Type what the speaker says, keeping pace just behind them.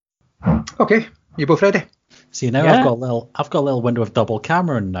Okay, you both ready? See, now Yeah. I've got a little window of double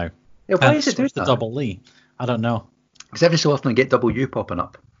Cameron now. Yeah, why And is it doing switched to that? double Lee? I don't know. Because every so often I get double U popping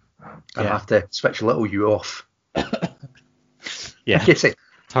up. I Yeah. have to switch little U off. Yeah. Okay, say.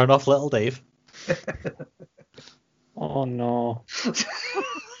 Turn off little Dave. Oh no.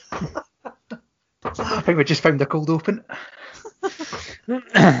 I think we just found a cold open.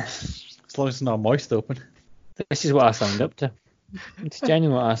 As long as it's not a moist open. This is what I signed up to. It's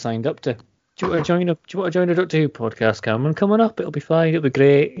genuinely what I signed up to. Do you want to join a Doctor Who podcast, Cameron? Coming up, it'll be fine, it'll be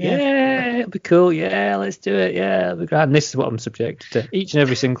great. Yeah, it'll be cool. Yeah, let's do it. Yeah, it'll be great. And this is what I'm subjected to each and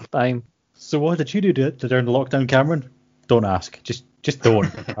every single time. So what did you do during the lockdown, Cameron? Don't ask. Just don't.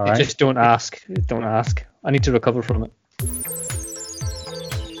 All right. Just don't ask. Don't ask. I need to recover from it.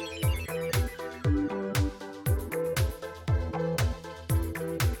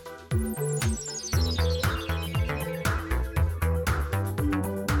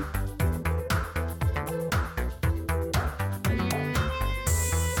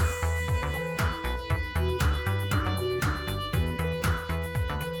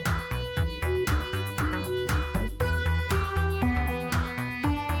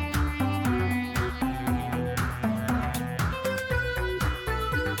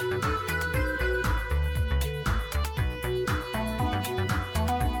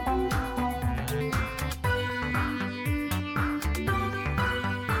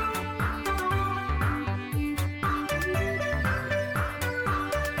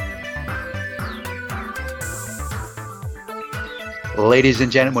 Ladies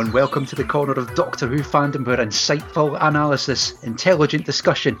and gentlemen, welcome to the corner of Doctor Who fandom where insightful analysis, intelligent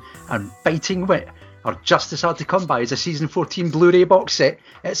discussion and biting wit are just as hard to come by as a season 14 Blu-ray box set.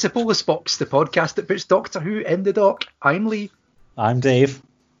 It's the Bolus Box, the podcast that puts Doctor Who in the dock. I'm Lee. I'm Dave.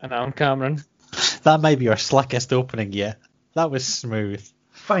 And I'm Cameron. That might be our slickest opening yet. That was smooth.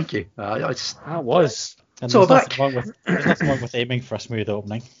 Thank you. That was. And So there's nothing wrong with aiming for a smooth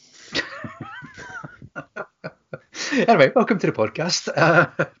opening. Anyway, welcome to the podcast.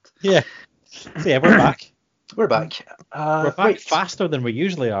 Yeah. So yeah, we're back. We're back. We're back faster than we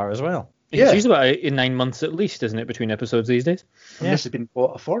usually are as well. Yeah. It's usually about in 9 months at least, isn't it, between episodes these days? And this has been,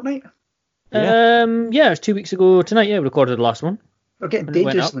 what, a fortnight? Yeah. Yeah, it was 2 weeks ago tonight. Yeah, we recorded the last one. We're getting And it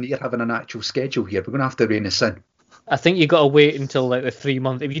went dangerously near having an actual schedule here. We're going to have to rein this in. I think you got to wait until like the 3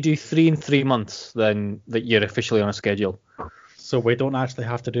 month. If you do 3 in 3 months, then that you're officially on a schedule. So we don't actually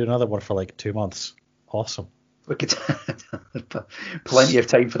have to do another one for like 2 months. Awesome. We could plenty of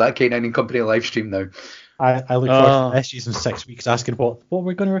time for that K9 Company live stream now. I look forward to messages in 6 weeks asking what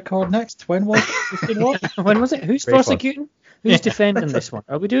we're going to record next. When was it? When was it? Who's Very fun. prosecuting? Who's defending this one?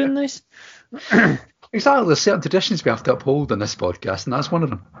 Are we doing this? Exactly, there's certain traditions we have to uphold on this podcast, and that's one of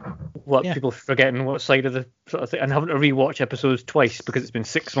them. What, Yeah. people forgetting what side of the sort of thing, and having to rewatch episodes twice because it's been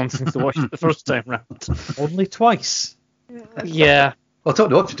 6 months since they watched it the first time round. Only twice. Yeah. Well,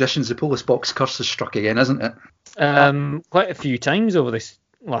 talking about traditions, the Bolus Box curse has struck again, isn't it? Quite a few times over this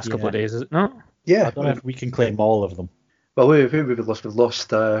last couple of days, is it not? Yeah. I don't know if we can claim all of them. Well, we've lost? We've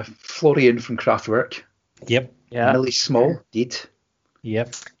lost Florian from Kraftwerk. Yep. Yeah. Millie Small, dead.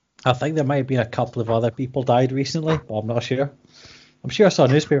 Yep. I think there might have been a couple of other people died recently, but I'm not sure. I'm sure I saw a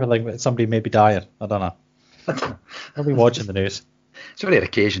newspaper thing that somebody may be dying. I don't know. I'll be watching the news. It's a rare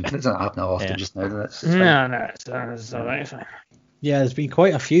occasion. It doesn't happen often Yeah. just now. It's fine. No, it's all right. Yeah, there's been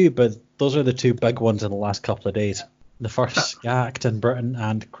quite a few, but those are the two big ones in the last couple of days. The first act in Britain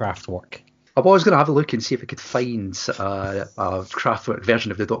and Kraftwerk. I was going to have a look and see if I could find a Kraftwerk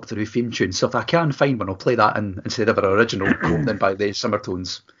version of the Doctor Who theme tune. So if I can find one, I'll play that instead of our original then by the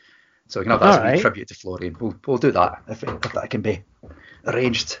Summertones. So we can have that as a wee Alright. tribute to Florian. We'll do that if that can be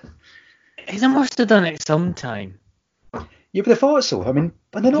arranged. They must have done it sometime. You would have thought so. I mean,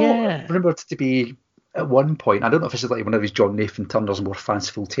 but they're not Yeah. rumoured to be at one point. I don't know if this is like one of his John Nathan Turner's more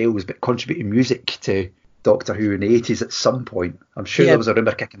fanciful tales, but contributing music to Doctor Who in the 80s at some point. I'm sure Yeah. there was a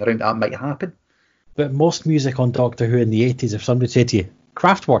rumour kicking around that might happen. But most music on Doctor Who in the 80s, if somebody said to you,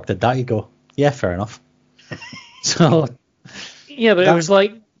 Kraftwerk did that, you go, yeah, fair enough. So, Yeah, but That- it was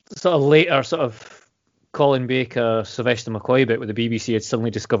like sort of later, sort of Colin Baker, Sylvester McCoy bit where the BBC had suddenly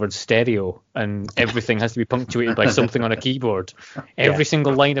discovered stereo and everything has to be punctuated by something on a keyboard. Every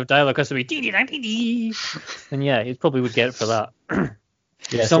single line of dialogue has to be dee-dee-da-dee-dee. And yeah, it probably would get it for that.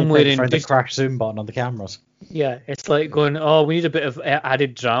 yeah, Somewhere in the this- crash zoom button on the cameras. Yeah, it's like going, oh, we need a bit of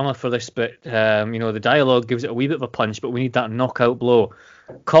added drama for this bit. The dialogue gives it a wee bit of a punch, but we need that knockout blow.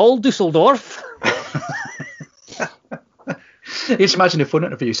 Call Dusseldorf. You just imagine a phone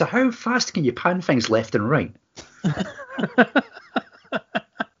interview. So how fast can you pan things left and right?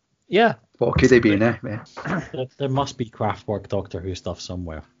 Yeah. What could they be in there? Yeah. There must be Kraftwerk Doctor Who stuff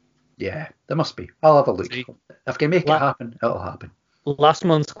somewhere. Yeah, there must be. I'll have a look. See? If I can make it happen, it'll happen. Last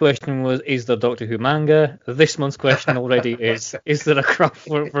month's question was, is there Doctor Who manga? This month's question already is there a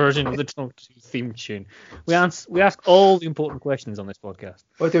Kraftwerk version of the Doctor Who theme tune? We ask all the important questions on this podcast.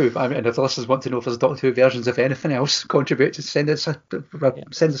 I do. I mean, if the listeners want to know if there's Doctor Who versions of anything else, contribute to send us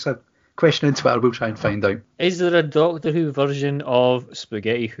a question in Twitter. We'll try and find out. Is there a Doctor Who version of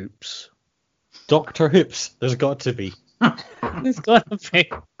Spaghetti Hoops? Doctor Hoops. There's got to be. There's gotta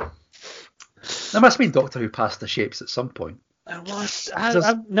be. There must be Doctor Who pasta shapes at some point. We're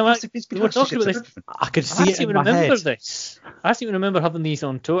talking We're about this. I could I see it seem in to my remember head. this. I seem to remember having these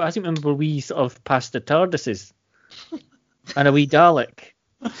on tour. I seem to remember wee sort of pasta TARDISes and a wee Dalek.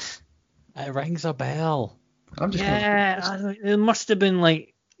 It rings a bell. I'm just There must have been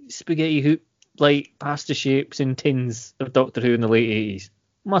like spaghetti hoop, like pasta shapes in tins of Doctor Who in the late 80s.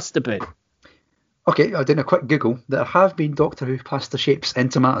 Must have been. Okay, I did a quick Google. There have been Doctor Who pasta shapes in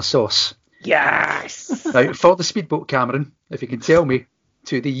tomato sauce. Yes. Now, for the speedboat, Cameron, if you can tell me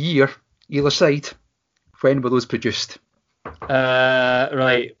to the year either side, when were those produced?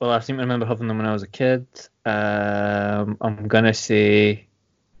 Right. Well, I seem to remember having them when I was a kid. I'm gonna say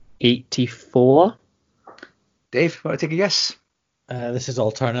 84. Dave, want to take a guess? This is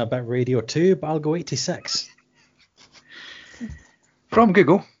alternate bit Radio 2, but I'll go 86. From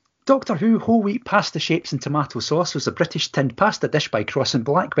Google, Doctor Who whole wheat pasta shapes and tomato sauce was a British tinned pasta dish by Cross and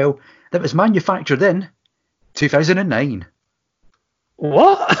Blackwell that was manufactured in 2009.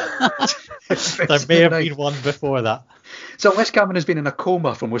 What? There may have been one before that. So unless Cameron has been in a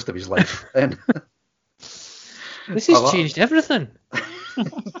coma for most of his life, then This has changed everything.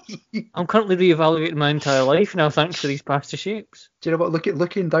 I'm currently reevaluating my entire life now thanks to these pasta shapes. do you know what?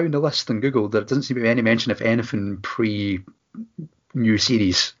 Looking down the list on Google, there doesn't seem to be any mention of anything pre-new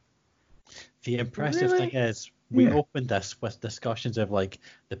series. The impressive thing is, we opened this with discussions of like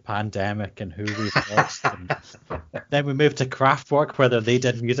the pandemic and who we've lost. And then we moved to Kraftwerk, whether they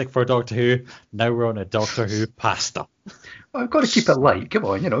did music for Doctor Who. Now we're on a Doctor Who pasta. Well, I've got to keep it light. Come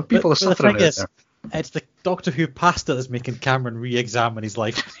on, people are suffering out there. It's the Doctor Who pasta that's making Cameron re-examine his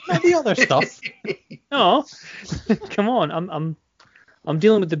life. Not the other stuff. No, come on. I'm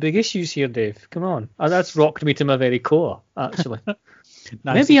dealing with the big issues here, Dave. Come on. That's rocked me to my very core, actually.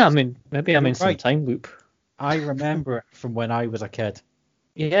 Nice. Maybe I'm in some Right. time loop. I remember it from when I was a kid.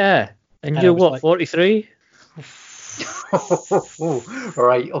 Yeah. And And you're I was what, like- 43?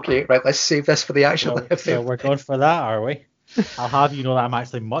 Right, okay, right, let's save this for the actual So we're going for that, are we? I'll have you know that I'm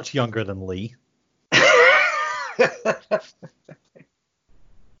actually much younger than Lee.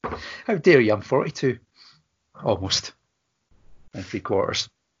 How dare you? I'm 42. Almost. And 3/4.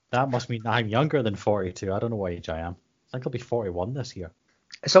 That must mean I'm younger than 42. I don't know what age I am. I think I'll be 41 this year.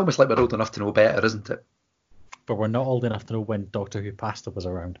 It's almost like we're old enough to know better, isn't it? But we're not old enough to know when Doctor Who pasta was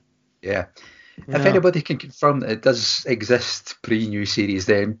around. Yeah. No. If anybody can confirm that it does exist pre-new series,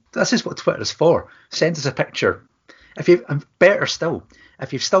 then this is what Twitter is for. Send us a picture. Better still,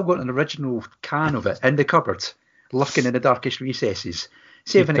 if you've still got an original can of it in the cupboard, lurking in the darkest recesses,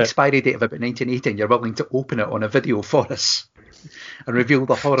 say if an expiry date of about 1980 and you're willing to open it on a video for us and reveal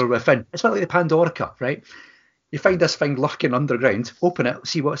the horror within. It's not like the Pandorica, right? You find this thing lurking underground, open it,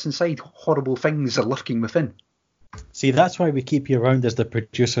 see what's inside. Horrible things are lurking within. See, that's why we keep you around as the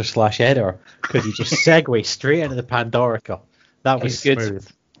producer/editor, because you just segue straight into the Pandorica. That was He's good. smooth.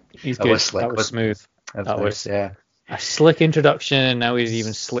 He's That good. was slick, That was wasn't smooth. That That was, yeah. A slick introduction, and now he's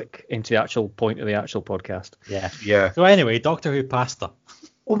even slick into the actual point of the actual podcast. Yeah. Yeah. So anyway, Doctor Who pasta.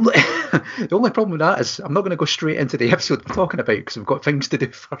 The only problem with that is I'm not going to go straight into the episode we're talking about because we've got things to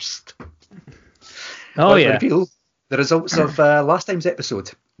do first. Oh, yeah. Reveal the results of last time's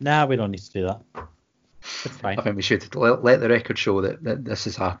episode. Nah, we don't need to do that. It's fine. I think we should let the record show that this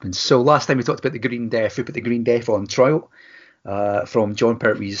has happened. So last time we talked about the Green Death. We put the Green Death on trial from John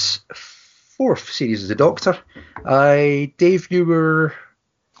Pertwee's fourth series as the Doctor. Dave, you were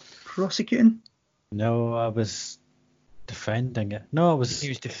prosecuting? No, I was defending it. No, I was. He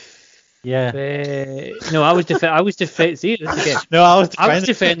was Yeah. no, I was defending. See this again. No, I was I was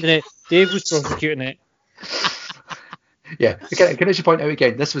defending. defending it. Dave was prosecuting it. Yeah. Can I just point out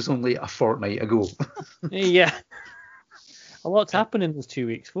again, this was only a fortnight ago. Yeah. A lot's happened in those 2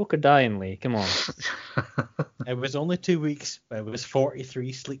 weeks. Folk are dying, Lee. Come on. It was only 2 weeks, but it was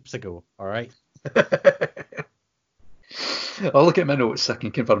 43 sleeps ago. All right. I'll look at my notes so I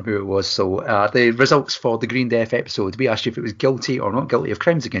can confirm who it was. So the results for the Green Death episode, we asked you if it was guilty or not guilty of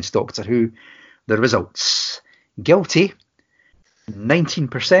crimes against Doctor Who. The results: guilty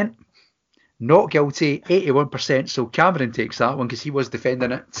 19%, not guilty, 81%. So Cameron takes that one because he was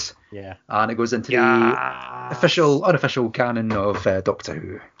defending it. Yeah. And it goes into the unofficial canon of Doctor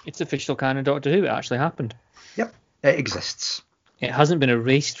Who. It's official canon Doctor Who. It actually happened. Yep, it exists. It hasn't been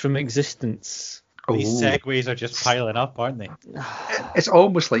erased from existence. These segues are just piling up, aren't they? It's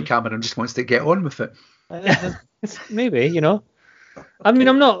almost like Cameron just wants to get on with it. Maybe, you know. I mean,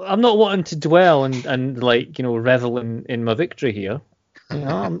 I'm not wanting to dwell and like, you know, revel in my victory here. You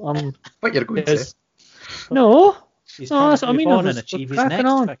know, I'm. But you're going to. No. He's trying to move on and achieve his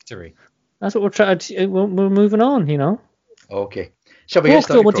next victory. That's what we're trying to. We're moving on, you know. Okay. Shall we get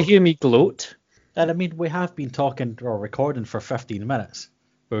started? Don't want to hear me gloat. And I mean, we have been talking or recording for 15 minutes,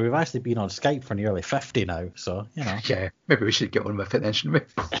 but we've actually been on Skype for nearly 50 now. So, you know. Yeah, maybe we should get on with it then, shouldn't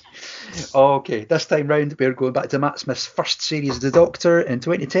we? Okay, this time round we're going back to Matt Smith's first series of The Doctor in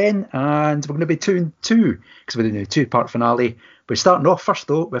 2010, and we're going to be 2 and 2 because we're doing a 2-part finale. We're starting off first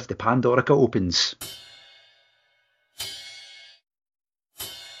though with the Pandorica opens.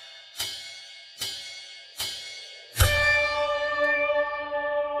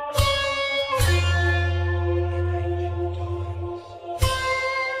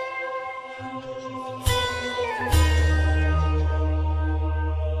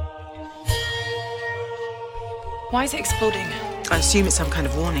 Why is it exploding? I assume it's some kind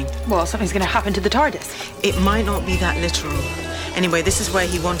of warning. Well, something's going to happen to the TARDIS. It might not be that literal. Anyway, this is where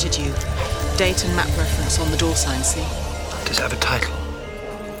he wanted you. Date and map reference on the door sign, see? Does it have a title?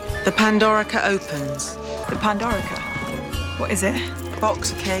 The Pandorica opens. The Pandorica? What is it? A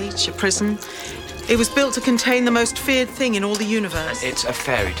box, a cage, a prison. It was built to contain the most feared thing in all the universe. It's a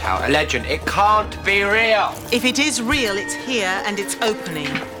fairy tale, a legend. It can't be real. If it is real, it's here and it's opening.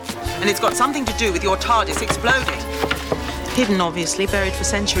 And it's got something to do with your TARDIS exploding. Hidden, obviously, buried for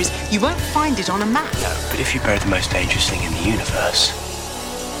centuries. You won't find it on a map. No, but if you buried the most dangerous thing in the universe,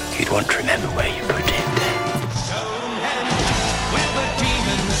 you'd want to remember where you put it. Stonehenge, where the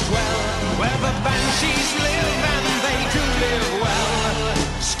demons dwell, where the banshees live and they do live well.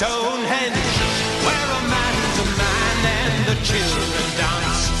 Stonehenge, where a man's a man and the children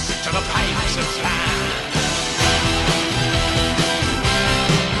dance to the pipes of Pan.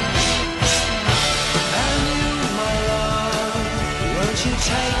 You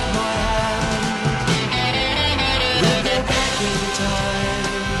take my hand, we'll go back in time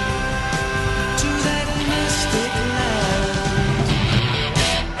to that mystic land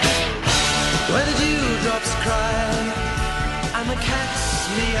where the dewdrops cry and the cats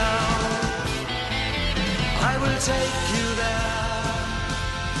meow. I will take you there,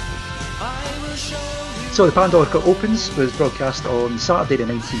 I will show you. So the Pandorica opens was broadcast on Saturday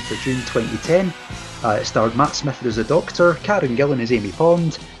the 19th of June 2010. It starred Matt Smith as the Doctor, Karen Gillan as Amy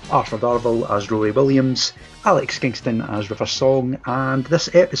Pond, Arthur Darvill as Rory Williams, Alex Kingston as River Song, and this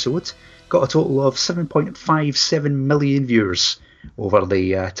episode got a total of 7.57 million viewers over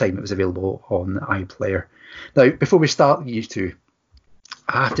the time it was available on iPlayer. Now, before we start these two,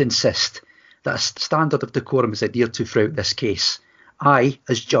 I have to insist that a standard of decorum is adhered to throughout this case. I,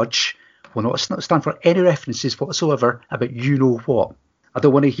 as judge, will not stand for any references whatsoever about you-know-what. I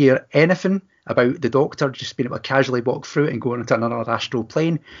don't want to hear anything about the Doctor just being able to casually walk through it and going into another astral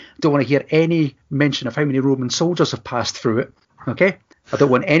plane. I don't want to hear any mention of how many Roman soldiers have passed through it. Okay? I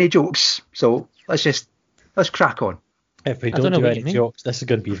don't want any jokes. So let's crack on. If we don't do any jokes, this is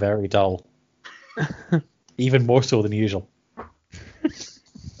going to be very dull. Even more so than usual.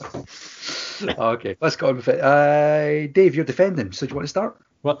 Okay, let's go on with it. Dave, you're defending, so do you want to start?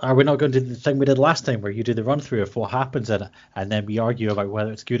 Well, are we not going to do the thing we did last time where you do the run through of what happens in it and then we argue about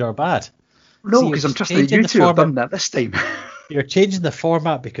whether it's good or bad? No, because I'm trusting that you two have done that this time. You're changing the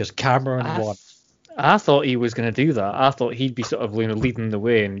format because Cameron won. I thought he was going to do that. I thought he'd be sort of, you know, leading the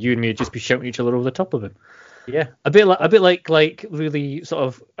way and you and me would just be shouting each other over the top of it. Yeah. A bit like really sort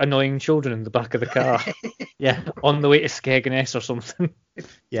of annoying children in the back of the car. Yeah. On the way to Skegness or something.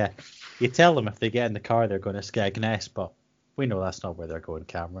 Yeah. You tell them if they get in the car they're going to Skegness, but we know that's not where they're going,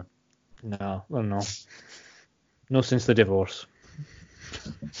 Cameron. No, well, no. No since the divorce.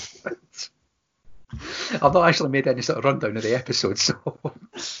 I've not actually made any sort of rundown of the episode, so...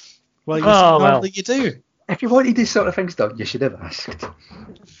 Well, you do. If you wanted these sort of things done, you should have asked.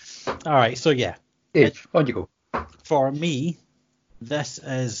 All right, so yeah. Dave, on you go. For me, this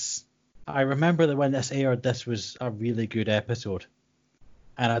is... I remember that when this aired, this was a really good episode.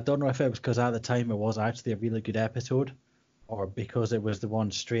 And I don't know if it was because at the time it was actually a really good episode, or because it was the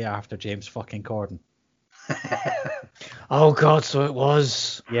one straight after James fucking Corden. Oh God, so it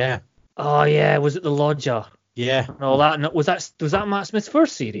was. Yeah. Oh yeah, was it The Lodger? Yeah. No, was that Matt Smith's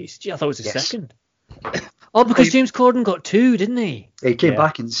first series? Gee, I thought it was his second. Oh, because James Corden got 2, didn't he? He came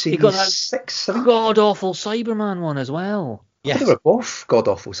back in series got that 6, I think. God-awful Cyberman one as well. Yes. They were both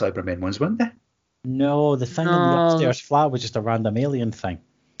god-awful Cybermen ones, weren't they? No, the thing in the upstairs flat was just a random alien thing.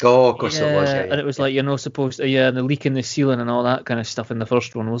 Oh, of course it was, yeah. And it was like, you're not supposed to, the leak in the ceiling and all that kind of stuff in the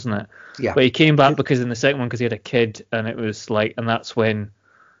first one, wasn't it? Yeah. But he came back because in the second one, because he had a kid, and it was like, and that's when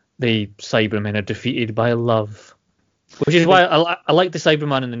the Cybermen are defeated by love. Which is why I like the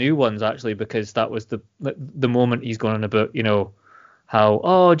Cyberman in the new ones, actually, because that was the moment he's going on about,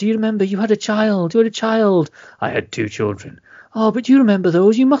 how, do you remember you had a child? You had a child. I had 2 children. Oh, but do you remember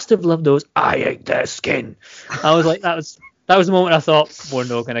those? You must have loved those. I ate their skin. I was like, that was the moment I thought, we're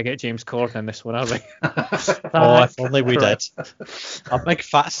not going to get James Corden in this one, are we? If only we did. A big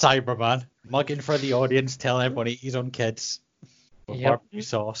fat Cyberman, mugging for the audience, telling everyone to eat his own kids with barbecue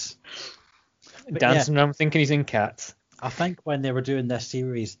sauce. Dancing around thinking he's in Cats. I think when they were doing this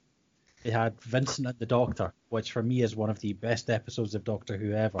series, they had Vincent and the Doctor, which for me is one of the best episodes of Doctor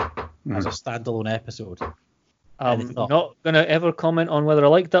Who ever, as a standalone episode. I'm not going to ever comment on whether I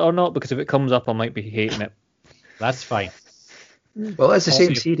liked that or not, because if it comes up, I might be hating it. That's fine. Well, it's the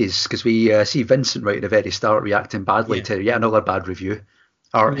same series, because we see Vincent right at the very start reacting badly to yet another bad review.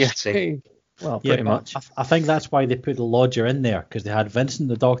 Artists say. Well, pretty much. I think that's why they put the Lodger in there, because they had Vincent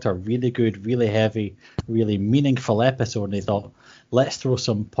the Doctor, really good, really heavy, really meaningful episode, and they thought, let's throw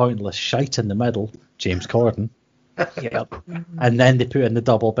some pointless shite in the middle, James Corden. And then they put in the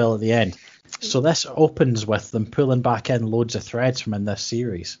double bill at the end. So this opens with them pulling back in loads of threads from in this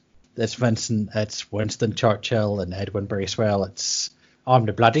series. It's Vincent, it's Winston Churchill and Edwin Bracewell, it's I'm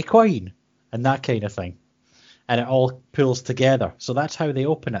the bloody Queen, and that kind of thing. And it all pulls together. So that's how they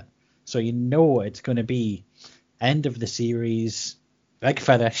open it. So you know it's going to be end of the series, big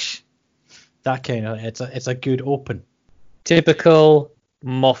finish, that kind of. It's a good open. Typical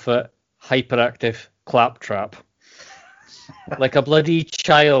Moffat hyperactive claptrap, like a bloody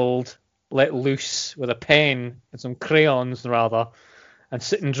child let loose with a pen and some crayons rather, and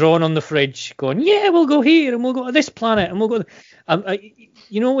sitting drawn on the fridge, going, yeah, we'll go here and we'll go to this planet and we'll go.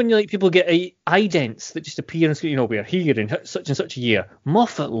 When people get idents that just appear and say, we're here in such and such a year.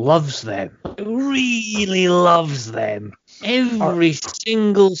 Moffat loves them, really loves them. Every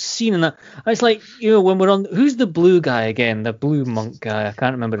single scene in that. It's like when we're on. Who's the blue guy again? The blue monk guy. I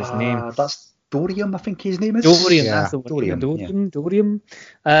can't remember his name. That's Dorium, I think his name is. Dorium. Yeah. That's the one.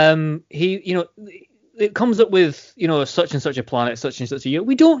 Dorium. He, it comes up with, such and such a planet, such and such a year.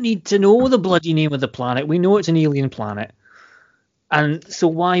 We don't need to know the bloody name of the planet. We know it's an alien planet. And so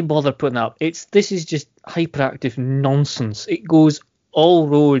why bother putting that up? This is just hyperactive nonsense. It goes all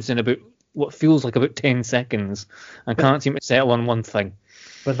roads in about what feels like about 10 seconds and can't seem to settle on one thing.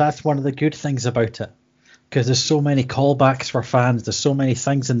 But that's one of the good things about it. Because there's so many callbacks for fans. There's so many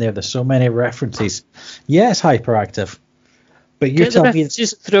things in there. There's so many references. Yeah, it's hyperactive. But you tell me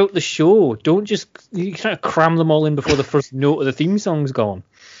just throughout the show. Don't just you try to cram them all in before the first note of the theme song's gone.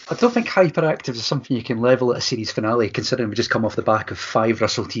 I don't think hyperactive is something you can level at a series finale, considering we just come off the back of 5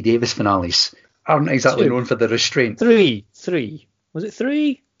 Russell T Davies finales. Aren't exactly known for the restraint. 3. Was it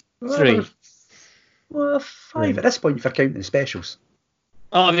 3? 3. Well, 5 at this point if you're counting the specials.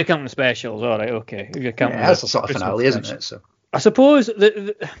 Oh, if you're counting the specials, all right, okay. If you're counting that's a sort of finale, isn't it? So I suppose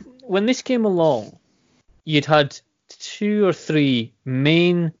that when this came along, you'd had 2 or 3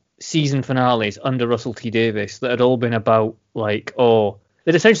 main season finales under Russell T Davies that had all been about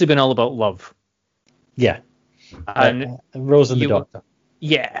they'd essentially been all about love. Yeah. And Rose and the Doctor.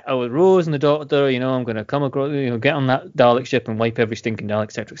 Yeah, Rose and the Doctor, I'm going to come across, get on that Dalek ship and wipe every stinking Dalek,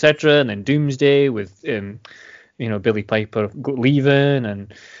 etc., etc. And then Doomsday with, Billy Piper leaving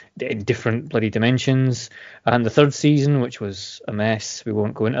and in different bloody dimensions. And the 3rd season, which was a mess. We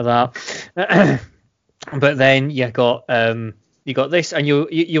won't go into that. But then you got this, and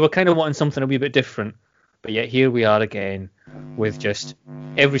you were kind of wanting something a wee bit different. But yet here we are again with just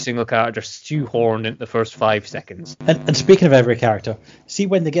every single character shoehorned into the first 5 seconds. And speaking of every character, see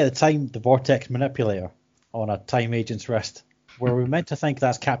when they get the vortex manipulator on a time agent's wrist, were we meant to think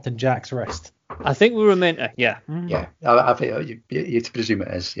that's Captain Jack's wrist? I think we were meant to, yeah. Yeah, I think you presume it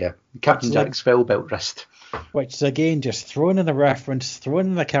is, yeah. Captain Jack's well-built wrist. Which is again just thrown in the reference, thrown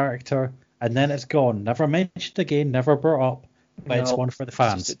in the character, and then it's gone. Never mentioned again, never brought up. But it's one for the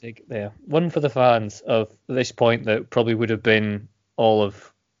fans. One for the fans of this point that probably would have been all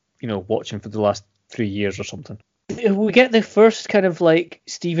of, watching for the last 3 years or something. We get the first kind of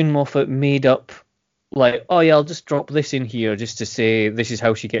Stephen Moffat made up, I'll just drop this in here just to say this is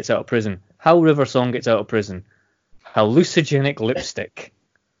how she gets out of prison. How River Song gets out of prison. Hallucinogenic lipstick.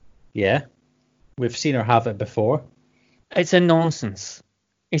 Yeah. We've seen her have it before. It's a nonsense.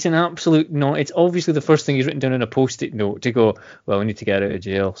 It's an absolute no. It's obviously the first thing he's written down in a post-it note to go, well, we need to get out of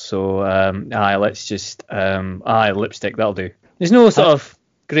jail. So, let's just, lipstick, that'll do. There's no sort of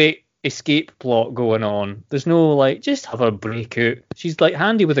great escape plot going on. There's no, like, just have her break out. She's, like,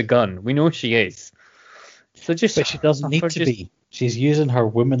 handy with a gun. We know she is. So just. But she doesn't need to be. She's using her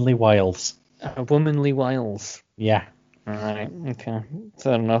womanly wiles. Womanly wiles. Yeah. Alright, okay.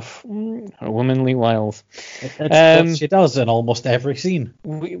 Fair enough. Her womanly wiles. It's what she does in almost every scene.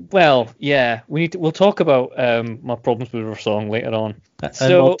 We'll talk about my problems with River Song later on.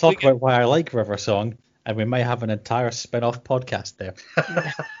 And we'll talk about why I like River Song, and we might have an entire spin-off podcast there.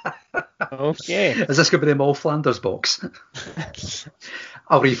 Okay. Is this going to be the Moll Flanders box?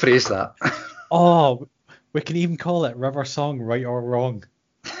 I'll rephrase that. Oh, we can even call it River Song, Right or Wrong.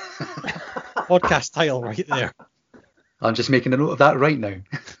 Podcast title right there. I'm just making a note of that right now.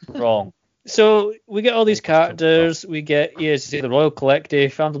 Wrong. So we get all these characters. We get the Royal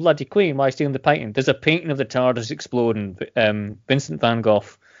Collective and the bloody Queen. Why stealing the painting? There's a painting of the TARDIS exploding. Vincent van Gogh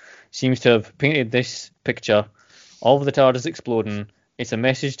seems to have painted this picture of the TARDIS exploding. It's a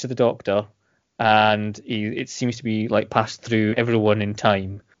message to the Doctor, and it seems to be like passed through everyone in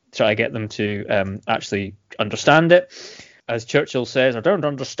time, try to get them to actually understand it. As Churchill says, I don't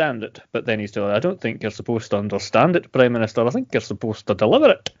understand it, but then he's told, I don't think you're supposed to understand it, Prime Minister. I think you're supposed to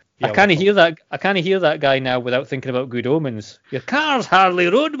deliver it. Yeah, I can't hear that guy now without thinking about Good Omens. Your car's hardly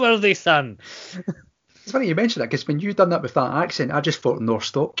roadworthy, son. It's funny you mention that, because when you done that with that accent, I just thought North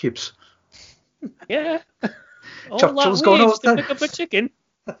Stock cubes. Yeah. Churchill's gone up to pick up a chicken.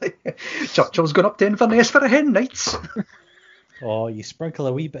 Churchill's gone up to Inverness for a hen nights. Oh, you sprinkle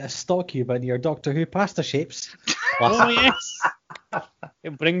a wee bit of stock cube into your Doctor Who pasta shapes. Oh, yes.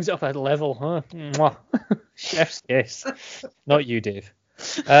 It brings it up a level, huh? Mwah. Chef's kiss. Not you, Dave.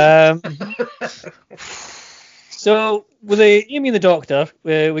 So, with Amy and the Doctor,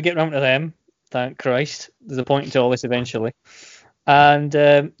 we get round to them. Thank Christ. There's a point to all this eventually. And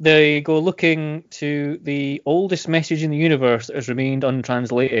they go looking to the oldest message in the universe that has remained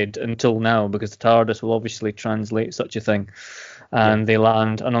untranslated until now, because the TARDIS will obviously translate such a thing. And they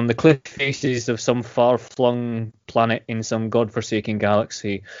land, and on the cliff faces of some far-flung planet in some godforsaken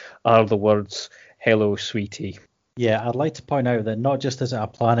galaxy are the words, "Hello, sweetie." Yeah, I'd like to point out that not just is it a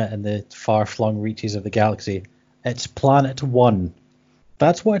planet in the far-flung reaches of the galaxy, it's Planet 1.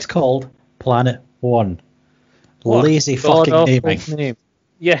 That's what it's called, Planet 1. What lazy fucking naming. Name.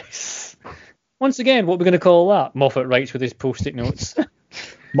 Yes. Once again, what we're going to call that? Moffat writes with his post-it notes.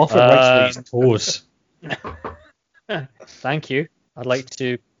 Moffat writes with his toes. Thank you. I'd like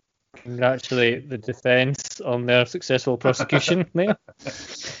to congratulate the defence on their successful prosecution there.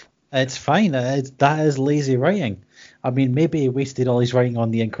 It's fine. That is lazy writing. I mean, maybe he wasted all his writing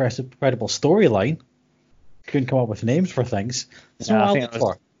on the incredible storyline. Couldn't come up with names for things. That's what I look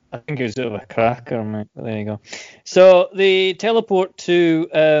for. I think it was sort of a cracker, mate. But there you go. So they teleport to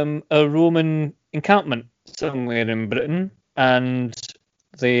a Roman encampment somewhere in Britain, and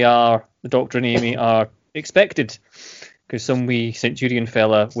the Doctor and Amy are expected, because some wee Centurion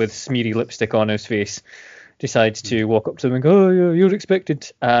fella with smeary lipstick on his face decides to walk up to them and go, "Oh, you're expected,"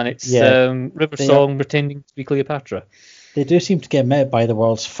 and it's River Song pretending to be Cleopatra. They do seem to get met by the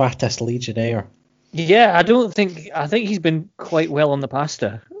world's fattest legionnaire. Yeah, I think he's been quite well on the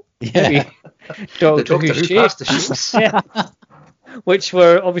pasta. Yeah, Doctor Who pasta sheets. Yeah, which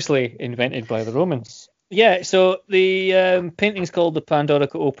were obviously invented by the Romans. Yeah, so the painting's called the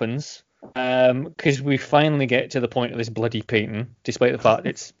Pandorica Opens. Because we finally get to the point of this bloody painting, despite the fact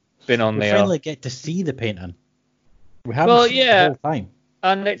it's been on there. We finally get to see the painting. We haven't seen it the whole time.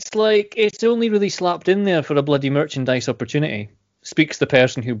 And it's like, it's only really slapped in there for a bloody merchandise opportunity. Speaks the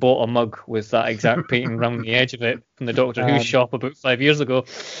person who bought a mug with that exact painting around the edge of it from the Doctor Who shop about 5 years ago.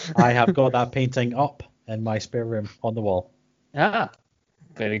 I have got that painting up in my spare room on the wall. Ah,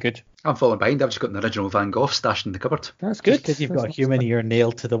 very good. I'm falling behind. I've just got an original Van Gogh stashed in the cupboard. That's good. Because you've got a human ear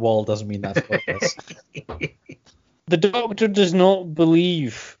nailed to the wall doesn't mean that's what it is. The Doctor does not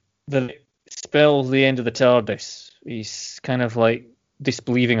believe that it spells the end of the TARDIS. He's kind of like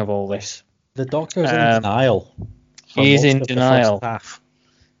disbelieving of all this. The Doctor's in denial. He's in denial.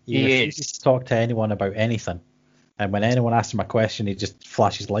 He refuses to talk to anyone about anything. And when anyone asks him a question, he just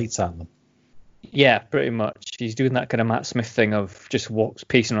flashes lights at them. Yeah, pretty much. He's doing that kind of Matt Smith thing of just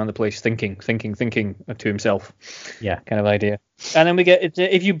pacing around the place, thinking to himself. Yeah. Kind of idea. And then we get,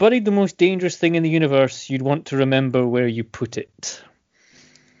 if you buried the most dangerous thing in the universe, you'd want to remember where you put it.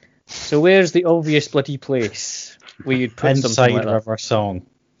 So where's the obvious bloody place where you'd put something like that? Inside River Song.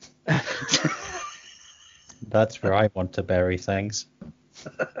 That's where I want to bury things.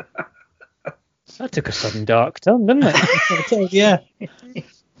 That took a sudden dark turn, didn't it? Yeah.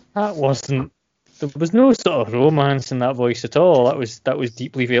 That wasn't. There was no sort of romance in that voice at all. That was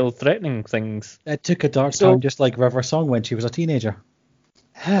deeply veiled, threatening things. It took a dark turn, just like River Song when she was a teenager.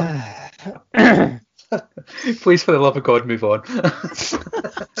 Please, for the love of God, move on.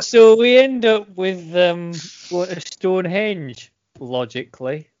 So we end up with going to Stonehenge,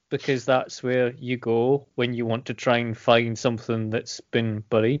 logically, because that's where you go when you want to try and find something that's been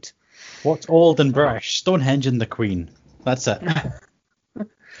buried. What's old and British? Stonehenge and the Queen. That's it.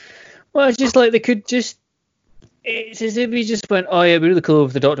 Well, it's just like they could just... It's as if he just went, oh yeah, it'd be really cool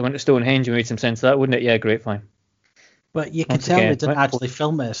if the Doctor went to Stonehenge and made some sense of that, wouldn't it? Yeah, great, fine. But you can Once tell again, they didn't right. actually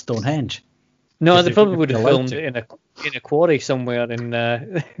film it at Stonehenge. No, 'Cause they they probably wouldn't would be have allowed filmed to. it in a quarry somewhere in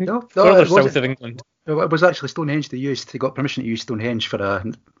No, further it south wasn't. of England. It was actually Stonehenge they used. They got permission to use Stonehenge for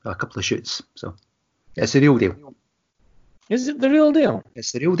a couple of shoots. So it's the real deal. Is it the real deal?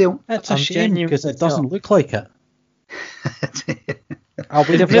 It's the real deal. It's a I'm shame because it doesn't genuine- look like it. I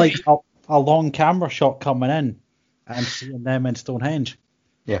would have really- liked a long camera shot coming in and seeing them in Stonehenge.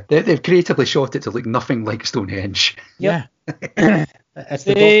 Yeah, they've creatively shot it to look nothing like Stonehenge. Yeah. It's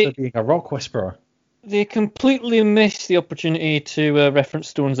the They- Doctor being a rock whisperer. They completely missed the opportunity to reference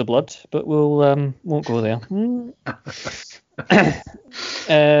Stones of Blood, but we'll won't go there.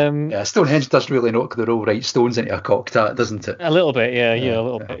 Yeah, Stonehenge does really knock the roll right stones into a cocked hat, doesn't it? A little bit, yeah, a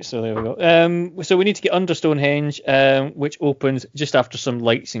little bit. So there we go. So we need to get under Stonehenge, which opens just after some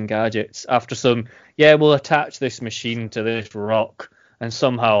lights and gadgets. After some, we'll attach this machine to this rock, and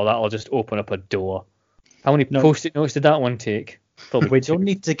somehow that'll just open up a door. How many post-it notes did that one take? Probably We two. don't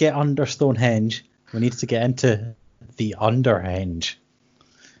need to get under Stonehenge. We need to get into the Underhenge,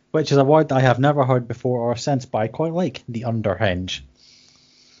 which is a word I have never heard before or since, but I quite like the Underhenge.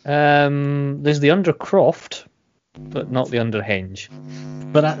 There's the Undercroft, but not the Underhenge.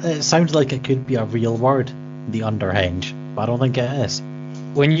 But it sounds like it could be a real word, the Underhenge, but I don't think it is.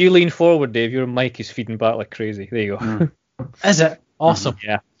 When you lean forward, Dave, your mic is feeding back like crazy. There you go. Is it? Awesome.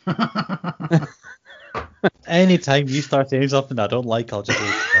 Yeah. Anytime you start saying something I don't like, I'll just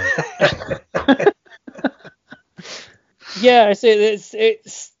Yeah, I say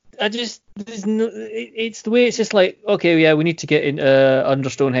it's the way it's just like, okay, yeah, we need to get in under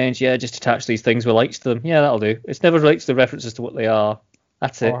Stonehenge, just attach these things with lights to them. Yeah, that'll do. It's never relates to the references to what they are.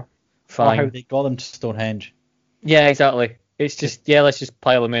 That's it. or Fine. how they got them to Stonehenge. Yeah, exactly. It's just, let's just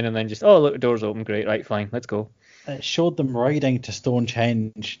pile them in and then just, oh, look, the door's open. Great, right, fine, let's go. It showed them riding to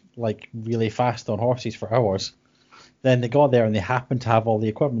Stonehenge like really fast on horses for hours. Then they got there and they happened to have all the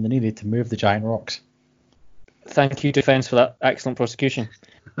equipment they needed to move the giant rocks. Thank you, defence, for that excellent prosecution.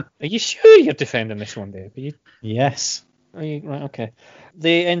 Are you sure you're defending this one, Dave? Yes. Right, okay.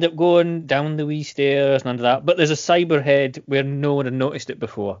 They end up going down the wee stairs and under that, but there's a cyberhead where no one had noticed it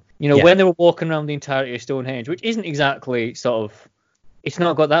before. When they were walking around the entirety of Stonehenge, which isn't exactly it's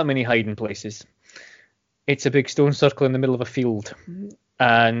not got that many hiding places. It's a big stone circle in the middle of a field,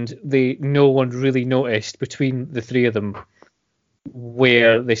 and no one really noticed between the three of them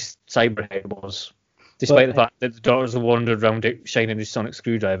where this cyberhead was. Despite the fact that the Doctors have wandered around it shining his sonic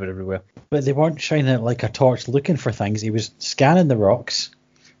screwdriver everywhere. But they weren't shining it like a torch looking for things. He was scanning the rocks.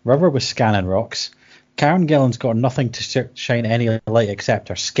 River was scanning rocks. Karen Gillan's got nothing to shine any light except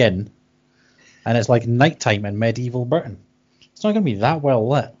her skin. And it's like nighttime in medieval Britain. It's not going to be that well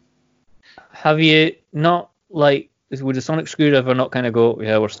lit. Have you not, would the sonic screwdriver not kind of go,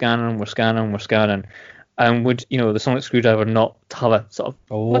 yeah, we're scanning, and would, the sonic screwdriver not have a sort of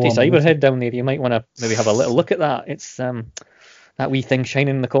bloody cyberhead down there? You might want to maybe have a little look at that. It's that wee thing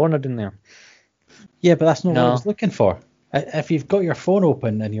shining in the corner in there. Yeah, but that's not what I was looking for. If you've got your phone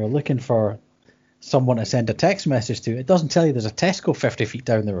open and you're looking for someone to send a text message to, it doesn't tell you there's a Tesco 50 feet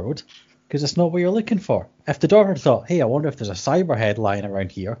down the road, because it's not what you're looking for. If the Doctor thought, hey, I wonder if there's a cyberhead lying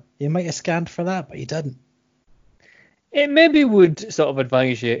around here, he might have scanned for that, but he didn't. It maybe would sort of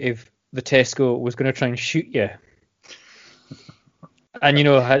advise you if the Tesco was going to try and shoot you. And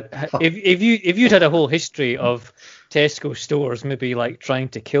if you'd had a whole history of Tesco stores maybe trying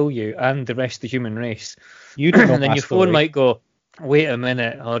to kill you and the rest of the human race, and then your phone might go, wait a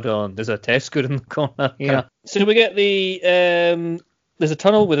minute, hold on, there's a Tesco in the corner here. So we get there's a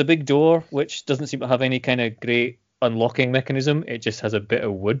tunnel with a big door which doesn't seem to have any kind of great unlocking mechanism. It just has a bit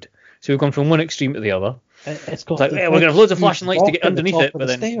of wood. So we've gone from one extreme to the other. It's got we're going to have loads of flashing lights to get underneath it, but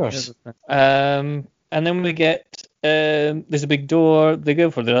then stairs. And then we get there's a big door. They go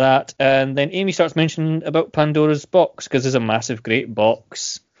for that, and then Amy starts mentioning about Pandora's box, because there's a massive, great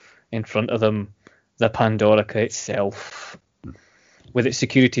box in front of them, the Pandorica itself, with its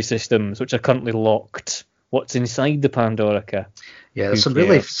security systems, which are currently locked what's inside the Pandorica. Yeah, there's some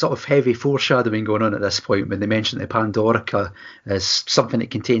really sort of heavy foreshadowing going on at this point when they mention that Pandorica is something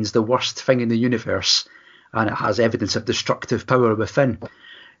that contains the worst thing in the universe, and it has evidence of destructive power within.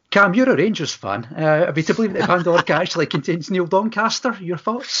 Cam, you're a Rangers fan. Are we to believe that Pandorica actually contains Neil Doncaster? Your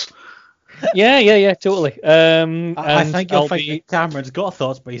thoughts? Yeah, totally. I think you'll find that Cameron's got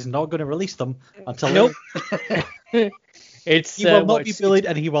thoughts, but he's not going to release them until Nope. He will not be bullied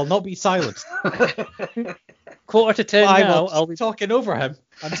and he will not be silenced. 9:45 now. I'll be talking over him.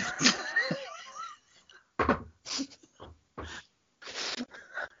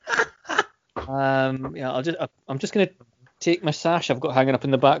 I'm just gonna take my sash I've got hanging up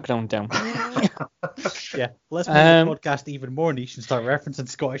in the background down. Yeah, let's make the podcast even more niche and start referencing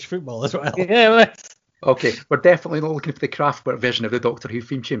Scottish football as well. Yeah, let's. Okay, we're definitely not looking for the Kraftwerk version of the Doctor Who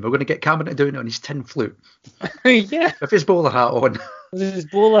theme tune. We're going to get Cameron doing it on his tin flute. Yeah. With his bowler hat on. With his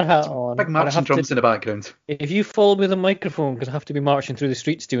bowler hat on. Big marching drums in the background. If you follow me with a microphone, because I have to be marching through the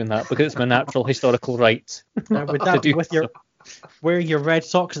streets doing that, because it's my natural historical right. With that, with wearing your red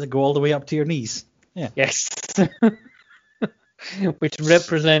socks that go all the way up to your knees. Yeah. Yes. Which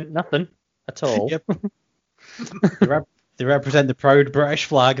represent nothing at all. Yep. They represent the proud British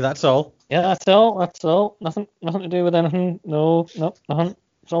flag, that's all. Yeah, that's all. Nothing to do with anything. No, nothing.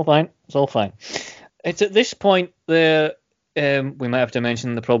 It's all fine. It's at this point that we might have to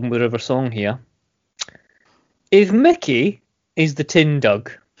mention the problem with River Song here. If Mickey is the Tin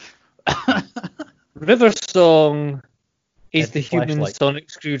Dug, River Song is the human sonic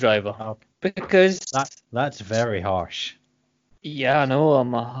screwdriver. Oh. Because... That's very harsh. Yeah, I know,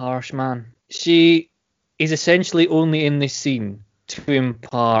 I'm a harsh man. She is essentially only in this scene to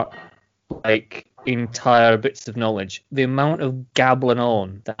impart like entire bits of knowledge. The amount of gabbling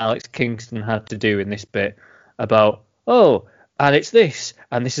on that Alex Kingston had to do in this bit about, and it's this,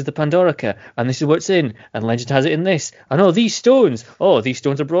 and this is the Pandorica, and this is what's in, and legend has it in this, and these stones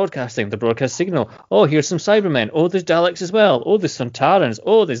are broadcasting, the broadcast signal, here's some Cybermen, there's Daleks as well, there's some Tarans,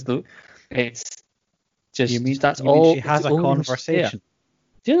 there's the... It's just... You mean she has a conversation?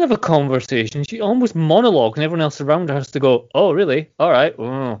 She doesn't have a conversation. She almost monologues, and everyone else around her has to go, oh, really? All right.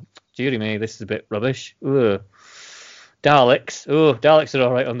 Oh, dearie me, this is a bit rubbish. Ugh. Daleks. Daleks are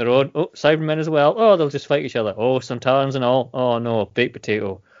all right on their own. Cybermen as well. They'll just fight each other. Santarans and all. Oh, no, baked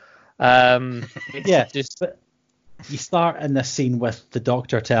potato. Yeah, but you start in this scene with the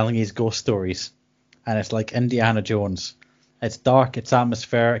Doctor telling his ghost stories, and it's like Indiana Jones. It's dark, it's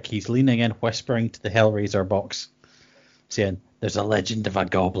atmospheric. He's leaning in, whispering to the Hellraiser box, saying, there's a legend of a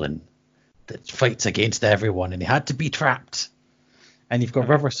goblin that fights against everyone, and he had to be trapped. And you've got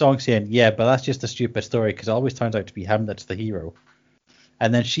River Song saying, yeah, but that's just a stupid story, because it always turns out to be him that's the hero.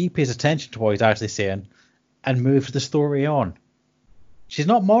 And then she pays attention to what he's actually saying and moves the story on. She's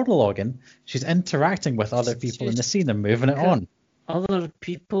not monologuing, she's interacting with other people in the scene and moving it on. Other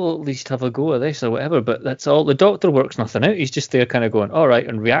people at least have a go at this or whatever, but that's all. The Doctor works nothing out. He's just there kind of going, all right,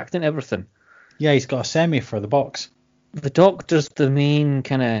 and reacting to everything. Yeah, he's got a semi for the box. The Doctor's the main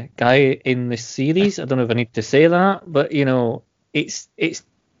kind of guy in this series. I don't know if I need to say that, but it's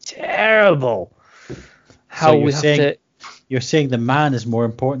terrible how we have to. You're saying the man is more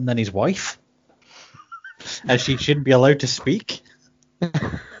important than his wife, and she shouldn't be allowed to speak.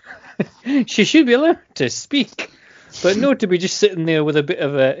 She should be allowed to speak, but not to be just sitting there with a bit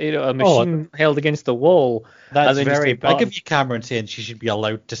of a machine held against the wall. That's very big of you, Cameron, saying she should be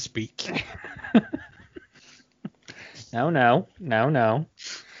allowed to speak. No.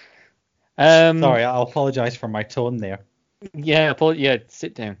 Sorry, I'll apologise for my tone there. Yeah,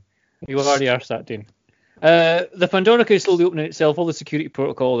 sit down. You already are sat down. The Pandorica is slowly opening itself. All the security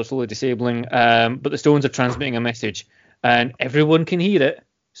protocol are slowly disabling, but the stones are transmitting a message, and everyone can hear it,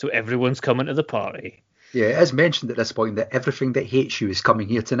 so everyone's coming to the party. Yeah, as mentioned at this point, that everything that hates you is coming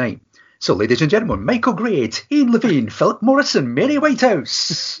here tonight. So, ladies and gentlemen, Michael Grade, Ian Levine, Philip Morrison, Mary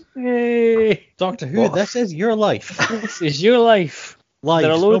Whitehouse. Yay! Doctor Who, this is your life. This is your life. Lives,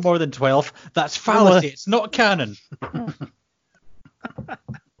 no more than 12. That's fallacy. It's not canon.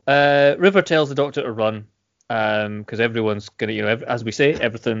 River tells the Doctor to run, because everyone's going to, as we say,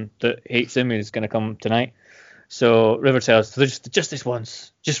 everything that hates him is going to come tonight. So River tells, just this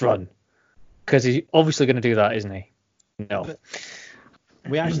once, just run. Because he's obviously going to do that, isn't he? No. But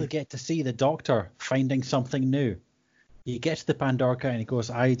we actually get to see the Doctor finding something new. He gets to the Pandorica and he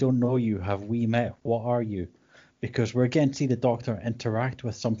goes, I don't know you. Have we met? What are you? Because we're getting to see the Doctor interact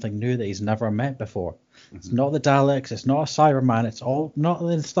with something new that he's never met before. Mm-hmm. It's not the Daleks. It's not a Cyberman. It's all not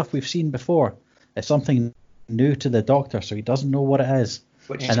the stuff we've seen before. It's something new to the Doctor, so he doesn't know what it is.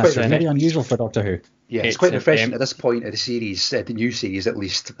 And that's really unusual for Doctor Who. Yeah, it's quite refreshing at this point of the series, the new series at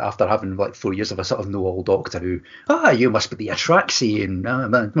least, after having like 4 years of a sort of know-all Doctor Who. You must be the Atraxian.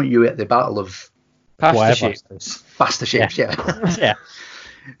 Weren't you at the Battle of Bastashapes? Yeah. Yeah.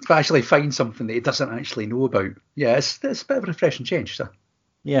 To actually find something that he doesn't actually know about. Yeah, it's a bit of a refreshing change. So.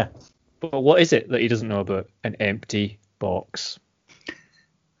 Yeah. But what is it that he doesn't know about? An empty box.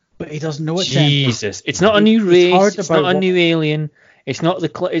 But he doesn't know it's Jesus, it's not a new race. It's not a new alien. It's not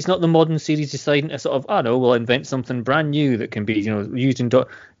the modern series deciding to sort of, I know, we'll invent something brand new that can be, used in.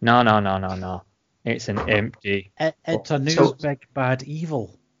 No. It's an empty. It's a new big bad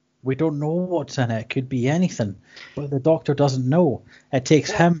evil. We don't know what's in it. It could be anything, but the Doctor doesn't know. It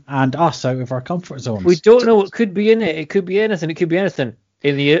takes him and us out of our comfort zones. We don't know what could be in it. It could be anything. It could be anything.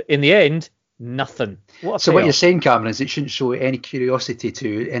 In the end, nothing. What you're saying, Cameron, is it shouldn't show any curiosity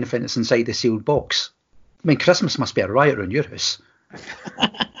to anything that's inside the sealed box? I mean, Christmas must be a riot around your house.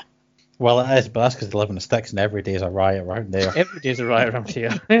 Well, it is, but that's because they live in the sticks and every day's a riot around there. Every day's a riot around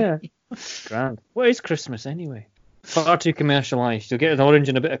here. Yeah. Grand. What is Christmas anyway? Far too commercialised. You'll get an orange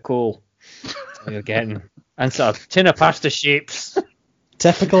and a bit of coal. That's what you're getting. And sort of tin of pasta shapes.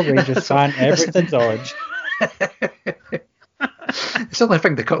 Typical Rangers fan, everything's orange. It's the only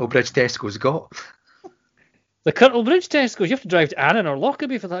thing the Cuttlebridge Tesco's got. The Cuttlebridge Tesco's? You have to drive to Annan or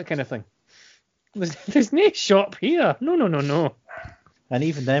Lockerbie for that kind of thing. There's no shop here. No. And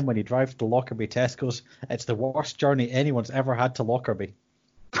even then, when you drive to Lockerbie Tesco's, it's the worst journey anyone's ever had to Lockerbie.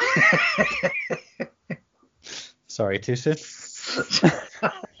 Sorry, too soon?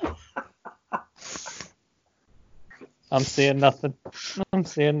 I'm saying nothing.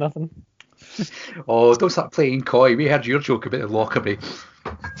 Oh, don't start playing coy. We heard your joke about the Lockerbie.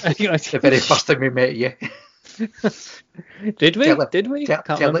 The very first time we met you. Did we? Did we?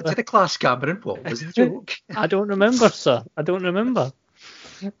 Tell it to the class, Cameron. What was the joke? I don't remember, sir. I don't remember.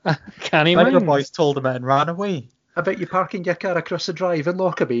 Can't even. My boys told him it and ran away. About you parking your car across the drive in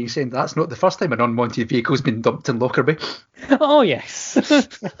Lockerbie and saying that's not the first time an unwanted vehicle's been dumped in Lockerbie. Oh, yes.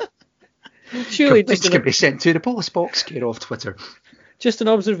 Surely complaints can be sent to the police box. Get off Twitter. Just an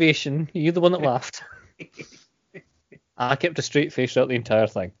observation. You're the one that laughed. I kept a straight face throughout the entire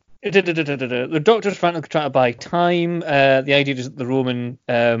thing. The Doctor's frantically trying to buy time. The idea is that the Roman,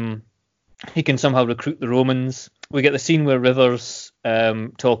 he can somehow recruit the Romans. We get the scene where Rivers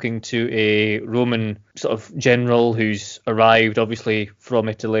talking to a Roman sort of general who's arrived, obviously from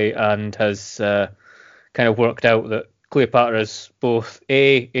Italy, and has kind of worked out that Cleopatra is both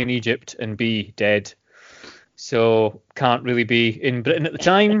A, in Egypt, and B, dead. So can't really be in Britain at the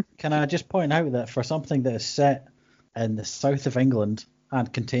time. Can I just point out that for something that is set in the south of England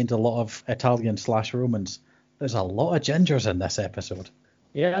and contains a lot of Italian/Romans, there's a lot of gingers in this episode.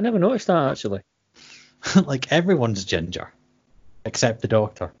 Yeah, I never noticed that, actually. Like, everyone's ginger, except the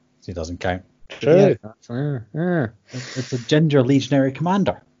Doctor. He doesn't count. True. Yeah. It's a ginger legionary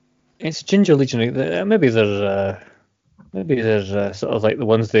commander. It's a ginger legionary. Maybe they're sort of like the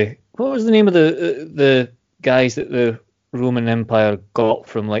ones what was the name of the guys that the Roman Empire got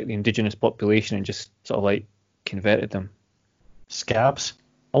from like the indigenous population and just sort of like converted them? Scabs.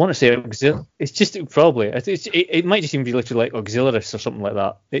 I want to say it's just probably it might just even be literally like auxiliaries or something like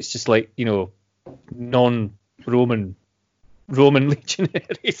that. It's just like, non-Roman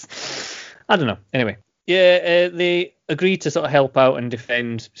legionaries. I don't know. Anyway, yeah, they agreed to sort of help out and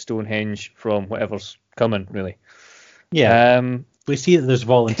defend Stonehenge from whatever's coming, really. Yeah. We see that there's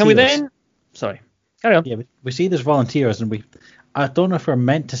volunteers. Can we then? Sorry. Carry on. Yeah, we see there's volunteers, and I don't know if we're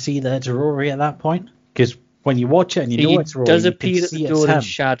meant to see that it's Rory at that point, because when you watch it and you know it's Rory, does appear at the door in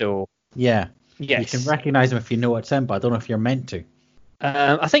shadow. Yeah. Yes. You can recognise him if you know it's him, but I don't know if you're meant to.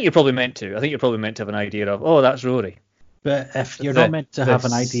 I think you're probably meant to. I think you're probably meant to have an idea of, oh, that's Rory. But if you're not meant to have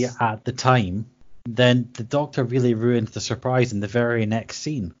an idea at the time, then the Doctor really ruins the surprise in the very next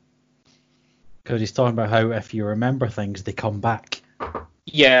scene. Because he's talking about how if you remember things, they come back.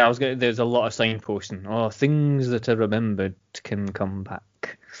 Yeah, there's a lot of signposting. Oh, things that are remembered can come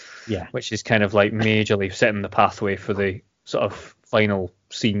back. Yeah. Which is kind of like majorly setting the pathway for the sort of final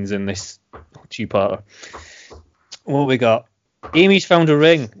scenes in this two-parter. What we got? Amy's found a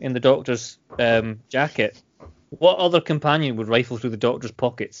ring in the Doctor's jacket. What other companion would rifle through the Doctor's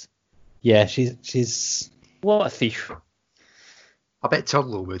pockets? Yeah, she's... What a thief. I bet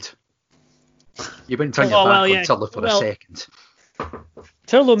Turlough would. You wouldn't turn your back on Turlough for a second.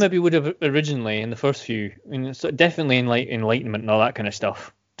 Turlough maybe would have originally in the first few. I mean, so definitely in like Enlightenment and all that kind of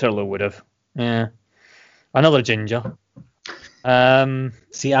stuff. Turlough would have. Yeah. Another ginger.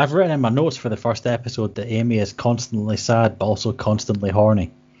 See, I've written in my notes for the first episode that Amy is constantly sad but also constantly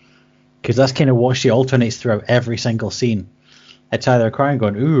horny, because that's kind of what she alternates throughout every single scene. It's either crying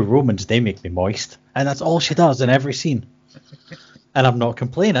going, ooh, Romans, they make me moist. And that's all she does in every scene. And I'm not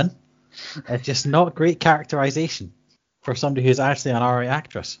complaining. It's just not great characterization for somebody who's actually an alright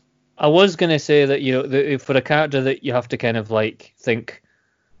actress. I was going to say that, for a character that you have to kind of like think,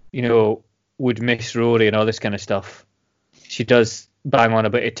 would miss Rory and all this kind of stuff, she does bang on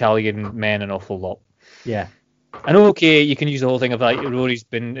about Italian men an awful lot. Yeah. I know, okay, you can use the whole thing of like Rory's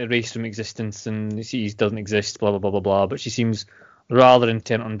been erased from existence and he doesn't exist, blah, blah, blah, blah, blah, but she seems rather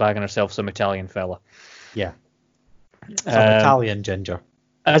intent on bagging herself some Italian fella. Yeah. Some Italian ginger.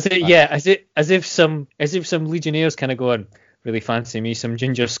 As if some Legionnaires kind of going, really fancy me some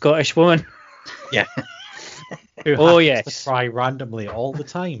ginger Scottish woman. Yeah. Oh yes. To cry randomly all the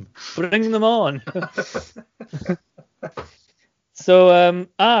time. Bring them on. So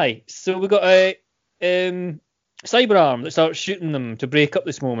we got a cyber arm that starts shooting them to break up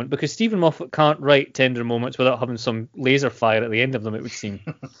this moment because Stephen Moffat can't write tender moments without having some laser fire at the end of them, it would seem.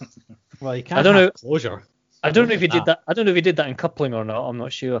 Well, you can't have closure. I don't know if he did that. I don't know if he did that in coupling or not. I'm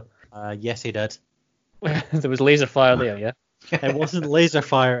not sure. Yes, he did. There was laser fire there, yeah. It wasn't laser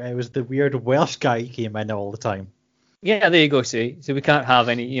fire. It was the weird Welsh guy who came in all the time. Yeah, there you go. See, so we can't have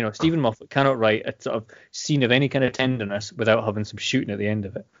any. Stephen Moffat cannot write a sort of scene of any kind of tenderness without having some shooting at the end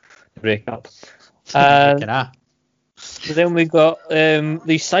of it to break up. So then we got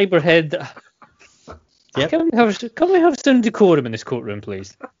the cyberhead. Yep. Can we have some decorum in this courtroom,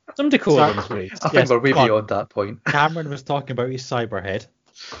 please? Some decorum, please. I think we're way beyond that point. Cameron was talking about his cyberhead.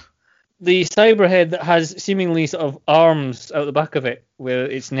 The cyberhead that has seemingly sort of arms out the back of it where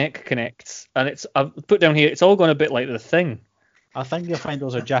its neck connects, and I've put down here, it's all gone a bit like the Thing. I think you'll find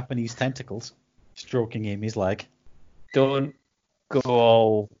those are Japanese tentacles stroking Amy's leg. Don't go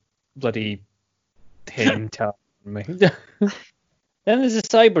all bloody hentai on me. Then there's a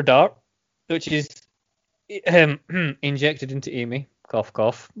cyber dart, which is injected into Amy. Cough,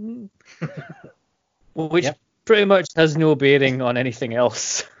 cough. Which pretty much has no bearing on anything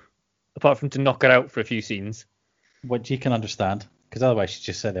else, apart from to knock her out for a few scenes. Which you can understand, because otherwise she'd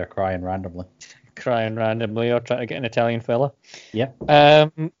just sit there crying randomly. Crying randomly or trying to get an Italian fella. Yep.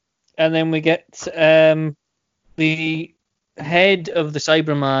 And then we get the head of the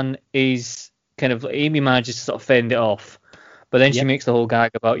Cyberman is kind of, Amy manages to sort of fend it off, but then she makes the whole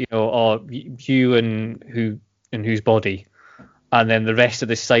gag about, you and whose body. And then the rest of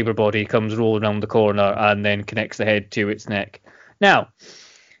this cyber body comes rolling around the corner and then connects the head to its neck. Now,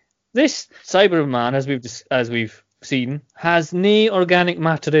 this Cyberman, as we've seen, has no organic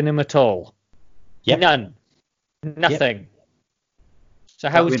matter in him at all. Yep. None. Nothing. Yep. So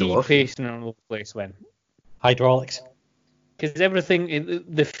how is he pasting all over the place when? Hydraulics. Because everything,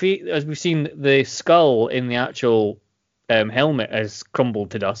 as we've seen, the skull in the actual helmet has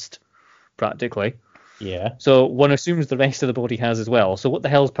crumbled to dust, practically. Yeah. So one assumes the rest of the body has as well. So what the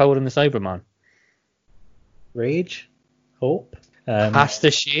hell's powering the Cyberman? Rage? Hope?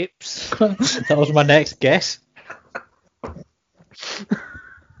 Pasta shapes? That was my next guess.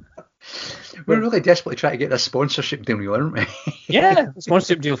 We're really desperately trying to get this sponsorship deal, aren't we? Yeah, a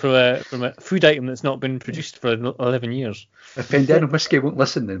sponsorship deal from a food item that's not been produced for 11 years. If Pendant and Whiskey won't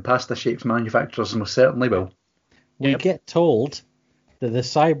listen, then pasta shapes manufacturers most certainly will. We get told that the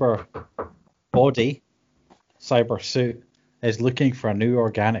cyber body, cyber suit, is looking for a new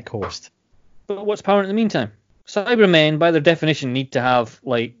organic host. But what's powering it in the meantime? Cybermen, by their definition, need to have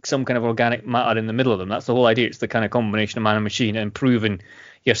like some kind of organic matter in the middle of them. That's the whole idea. It's the kind of combination of man and machine and improving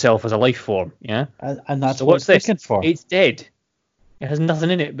yourself as a life form. Yeah. And that's so what what's this? Looking for. It's dead. It has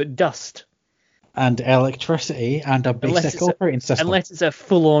nothing in it but dust. And electricity and a basic operating system. Unless it's a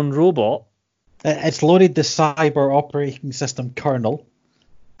full-on robot. It's loaded the cyber operating system kernel,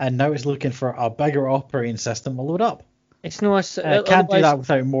 and now it's looking for a bigger operating system to load up. It's not. It can't do that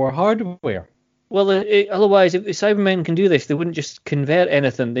without more hardware. Well, otherwise, if the Cybermen can do this, they wouldn't just convert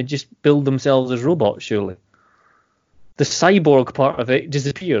anything. They'd just build themselves as robots, surely. The cyborg part of it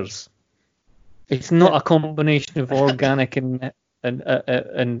disappears. It's not a combination of organic and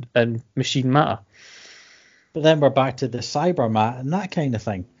machine matter. But then we're back to the cyber mat and that kind of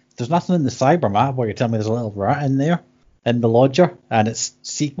thing. There's nothing in the cyber mat where you tell me there's a little rat in there, in the lodger, and it's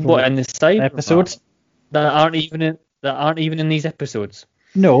sequel what in the cyber episodes that aren't even in these episodes.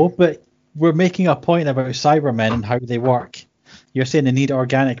 No, but we're making a point about Cybermen and how they work. You're saying they need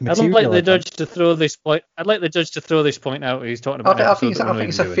organic material. I'd like the judge to throw this point out. He's talking about. I think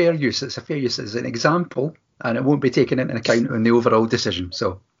it's a fair use. It's a fair use as an example, and it won't be taken into account in the overall decision.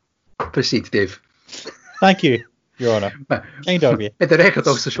 So, proceed, Dave. Thank you, Your Honour. Kind of you. But the record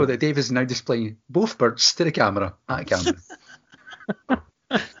also show that Dave is now displaying both birds to the camera, at camera.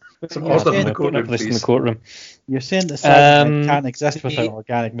 Some order in the courtroom, please. In the courtroom. You're saying that Cybermen Um, can't exist without the-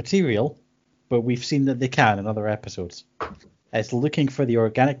 organic material, but we've seen that they can in other episodes. It's looking for the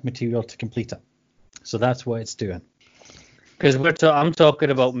organic material to complete it. So that's what it's doing. Because I'm talking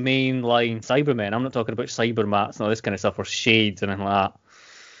about mainline Cybermen. I'm not talking about Cybermats and all this kind of stuff, or shades and anything like that.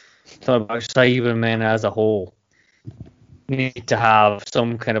 I'm talking about Cybermen as a whole. Need to have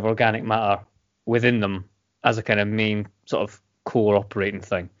some kind of organic matter within them as a kind of main sort of core operating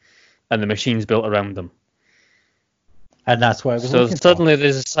thing, and the machines built around them. And that's what I was So looking suddenly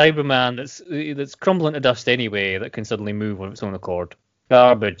there's a Cyberman that's crumbling to dust anyway that can suddenly move on its own accord.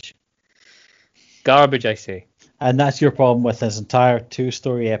 Garbage, I say. for. And that's your problem with this entire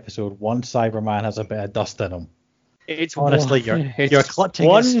 2-story episode. One Cyberman has a bit of dust in him. It's Honestly, you're clutching at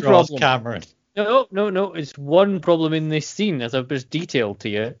one straws, problem. Cameron. No. It's one problem in this scene, as I've just detailed to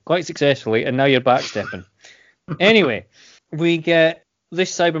you quite successfully, and now you're backstepping. Anyway, we get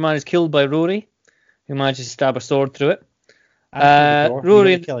this Cyberman is killed by Rory, who manages to stab a sword through it. Rory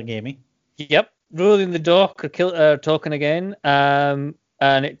Rory, killing Amy. yep, Rory and the Doc are talking again, and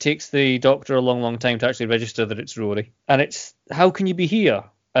it takes the Doctor a long time to actually register that it's Rory. And it's, how can you be here?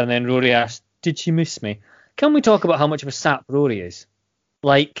 And then Rory asks, did she miss me? Can we talk about how much of a sap Rory is?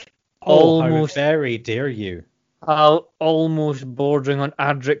 Like, almost, how very dare you. almost bordering on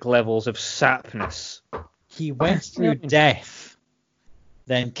Adric levels of sapness. He went through death,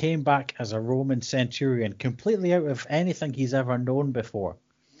 then came back as a Roman centurion, completely out of anything he's ever known before.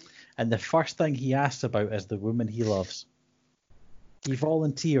 And the first thing he asks about is the woman he loves. He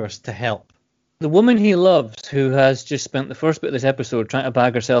volunteers to help. The woman he loves, who has just spent the first bit of this episode trying to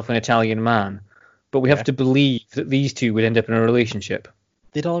bag herself an Italian man, but we have to believe that these two would end up in a relationship.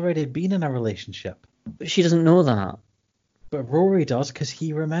 They'd already been in a relationship. But she doesn't know that. But Rory does, because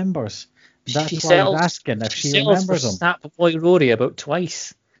he remembers. That's She why settles- he's asking if she settles remembers for him. Sap boy Rory about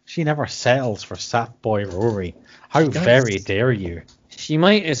twice. She never settles for Sap Boy Rory. How does. very dare you? She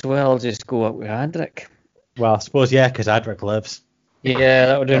might as well just go out with Adric. Well, I suppose, yeah, because Adric lives. Yeah,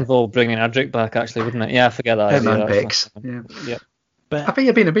 that would involve bringing Adric back, actually, wouldn't it? Yeah, forget that. Him idea, and actually. Bex. Yeah. Yep. But I think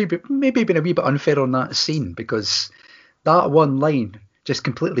you've been maybe been a wee bit unfair on that scene, because that one line just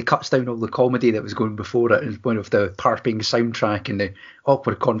completely cuts down all the comedy that was going before it, and one of the parping soundtrack and the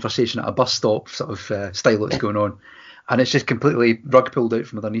awkward conversation at a bus stop sort of style that's going on, and it's just completely rug pulled out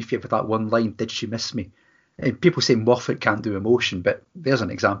from underneath you with that one line, did she miss me? And people say Moffat can't do emotion, but there's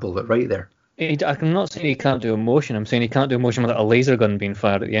an example of it right there. I'm not saying he can't do emotion. I'm saying he can't do emotion without a laser gun being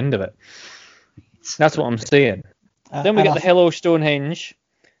fired at the end of it. That's what I'm saying. Then we get the Hello Stonehenge,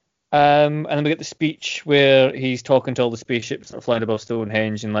 and then we get the speech where he's talking to all the spaceships that are flying above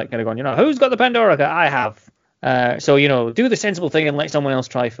Stonehenge and like kind of going, who's got the Pandorica? I have. So, do the sensible thing and let someone else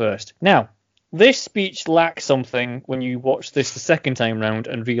try first. Now, this speech lacks something when you watch this the second time round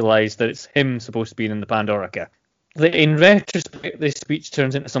and realise that it's him supposed to be in the Pandorica. In retrospect, this speech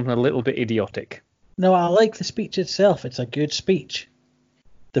turns into something a little bit idiotic. No, I like the speech itself. It's a good speech.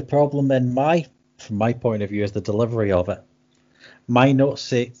 The problem from my point of view is the delivery of it. My notes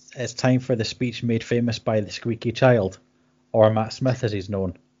say it's time for the speech made famous by the squeaky child, or Matt Smith as he's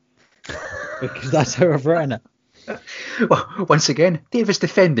known. Because that's how I've written it. Well, once again, Dave is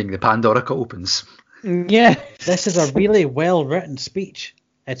defending the Pandorica opens. Yeah. This is a really well written speech.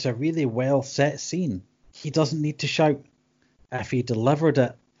 It's a really well set scene. He doesn't need to shout. If he delivered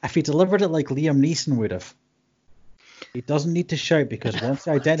it like Liam Neeson would have. He doesn't need to shout, because once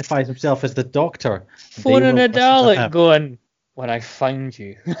he identifies himself as the Doctor, Phone in a listen to Dalek him. going, when I find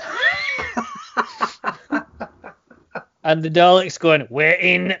you. And the Dalek's going, we're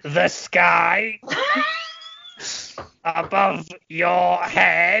in the sky. Above your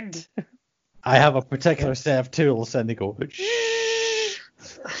head. I have a particular set of tools, and they go, shh.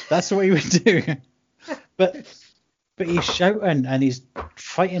 That's what he would do. But he's shouting and he's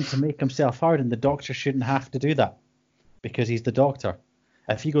fighting to make himself heard, and the Doctor shouldn't have to do that, because he's the Doctor.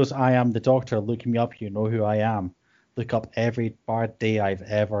 If he goes, I am the Doctor, look me up, you know who I am. Look up every bad day I've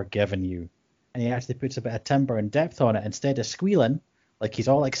ever given you. And he actually puts a bit of timber and depth on it, instead of squealing like he's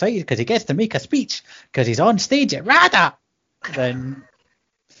all excited because he gets to make a speech because he's on stage at RADA. Then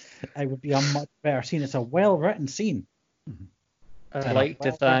it would be a much better scene. It's a well written scene. I'd like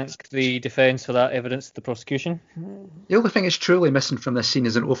to thank the defence for that evidence to the prosecution. The only thing that's truly missing from this scene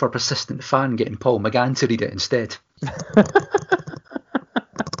is an over persistent fan getting Paul McGann to read it instead.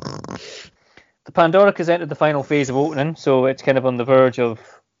 The Pandorica's entered the final phase of opening, so it's kind of on the verge of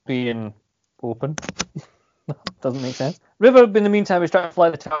being open. Doesn't make sense. River, in the meantime, is trying to fly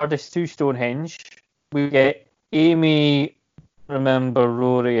the TARDIS to Stonehenge. We get Amy remember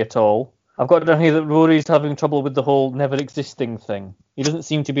Rory at all. I've got down here that Rory's having trouble with the whole never existing thing. He doesn't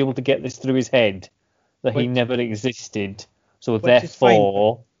seem to be able to get this through his head that he never existed. So Which is fine,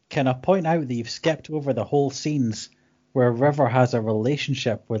 therefore, can I point out that you've skipped over the whole scenes where River has a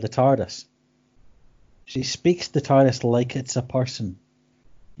relationship with the TARDIS? She speaks to the TARDIS like it's a person.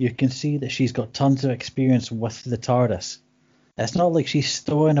 You can see that she's got tons of experience with the TARDIS. It's not like she's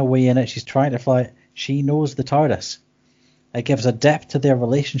stowing away in it, she's trying to fly it. She knows the TARDIS. It gives a depth to their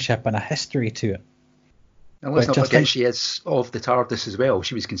relationship and a history to it. And let's not forget she is of the TARDIS as well.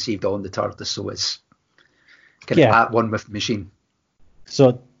 She was conceived on the TARDIS, so it's kind of at one with the machine.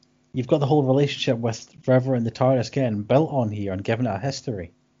 So you've got the whole relationship with River and the TARDIS getting built on here and given it a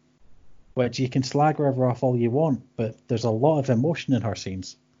history. Which you can slag River off all you want, but there's a lot of emotion in her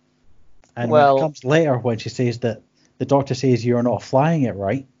scenes. And when it comes later, when she says that the Doctor says you're not flying it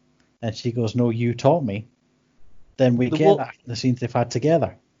right, and she goes, no, you taught me, then we get that from the scenes they've had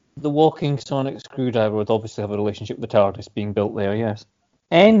together. The walking sonic screwdriver would obviously have a relationship with the TARDIS being built there, yes.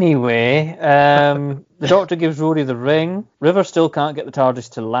 Anyway, the Doctor gives Rory the ring. River still can't get the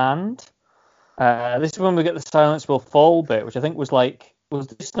TARDIS to land. This is when we get the Silence Will Fall bit, which I think was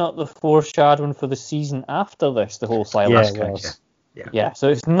this not the foreshadowing for the season after this, the whole Silence Yeah, it was. Yeah, so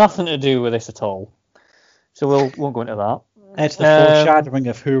it's nothing to do with this at all. So we won't go into that. It's the foreshadowing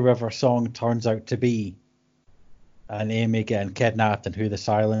of who River Song turns out to be. And Amy getting kidnapped and who the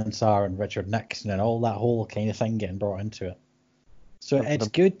Silence are and Richard Nixon and all that whole kind of thing getting brought into it. So it's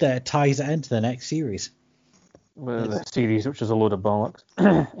good that it ties it into the next series. Well, the series, which is a load of bollocks.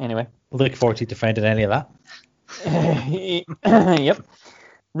 Anyway. Look forward to defending any of that. Yep.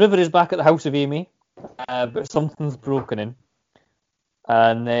 River is back at the house of Amy, but something's broken in.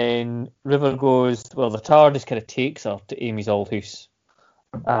 And then River goes, well, the TARDIS kind of takes her to Amy's old house.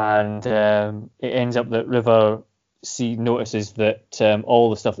 And it ends up that River notices that all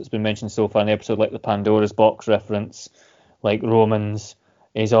the stuff that's been mentioned so far in the episode, like the Pandora's box reference, like Romans,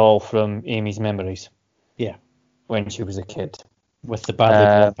 is all from Amy's memories. Yeah. When she was a kid. With the badly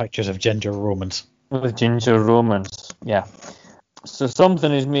drawn pictures of ginger Romans. With ginger Romans, yeah. So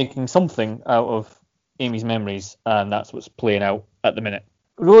something is making something out of Amy's memories, and that's what's playing out at the minute.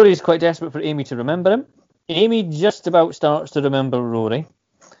 Rory's quite desperate for Amy to remember him. Amy just about starts to remember Rory.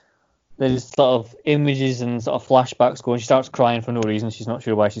 There's sort of images and sort of flashbacks going. She starts crying for no reason. She's not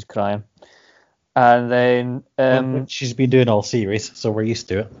sure why she's crying. And then... she's been doing all series, so we're used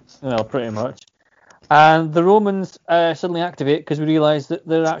to it. Well, pretty much. And the Romans suddenly activate because we realise that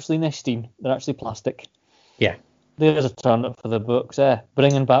they're actually Nestine. They're actually plastic. Yeah. There's a turn up for the books,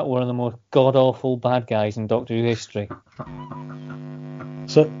 bringing back one of the most god-awful bad guys in Doctor Who history.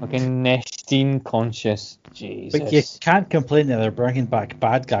 So, fucking Nestine conscious. Jesus. But you can't complain that they're bringing back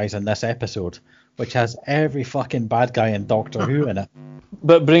bad guys in this episode, which has every fucking bad guy in Doctor Who in it.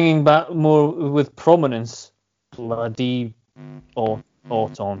 But bringing back more with prominence, bloody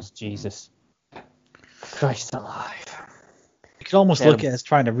autons, Jesus. Christ alive. You can almost look at it as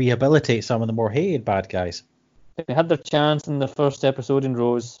trying to rehabilitate some of the more hated bad guys. They had their chance in the first episode in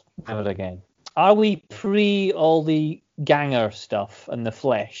Rose, never again. Are we pre all the Ganger stuff and the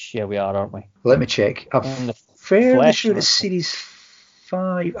flesh? Yeah, we are, aren't we? Let me check. I'm fairly sure it's series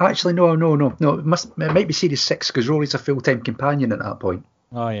 5. Actually, no. It might be series 6 because Rory's a full-time companion at that point.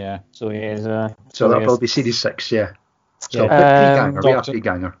 Oh yeah. So he is. So that'll probably be series 6. Yeah. So pre-Ganger. We are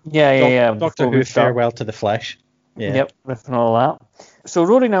pre-Ganger. Yeah. Doctor Who farewell to the flesh. Yeah. Yep, riffing all that. So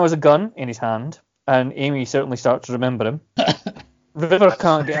Rory now has a gun in his hand, and Amy certainly starts to remember him. River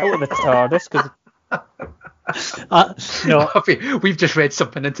can't get out of the TARDIS because. No, we've just read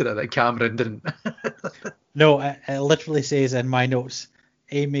something into that Cameron didn't. No, it literally says in my notes,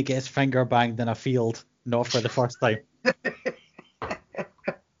 Amy gets finger banged in a field, not for the first time.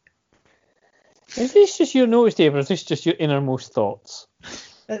 Is this just your notes, Dave, or is this just your innermost thoughts?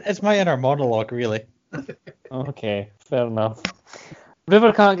 It's my inner monologue, really. Okay, fair enough.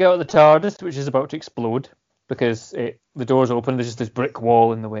 River can't get out of the TARDIS, which is about to explode, because the door's open, there's just this brick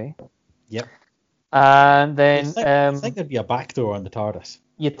wall in the way. Yep. And then... I think there'd be a back door on the TARDIS.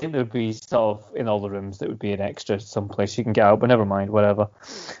 You'd think there'd be sort of, in all the rooms, there would be an extra someplace you can get out, but never mind, whatever.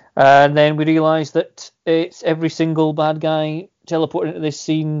 And then we realise that it's every single bad guy teleported into this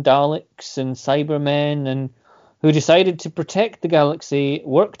scene, Daleks and Cybermen, and who decided to protect the galaxy,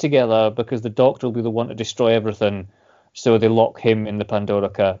 work together, because the Doctor will be the one to destroy everything, so they lock him in the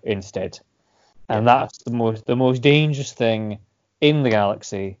Pandorica instead. And that's the most dangerous thing in the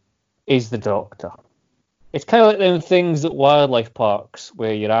galaxy is the Doctor. It's kind of like them things at wildlife parks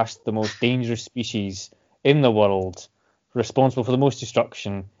where you're asked the most dangerous species in the world, responsible for the most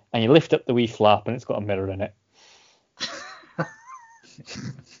destruction, and you lift up the wee flap and it's got a mirror in it.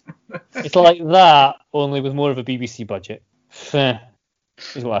 It's like that, only with more of a BBC budget.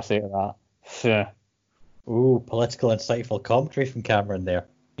 Is what I say to that. Ooh, political insightful commentary from Cameron there.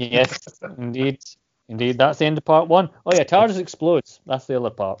 Yes, indeed. Indeed, that's the end of part 1. Oh yeah, TARDIS explodes. That's the other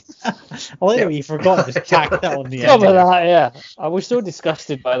part. Well, anyway, you forgot to just tack that on the Some end. of that, yeah. I was so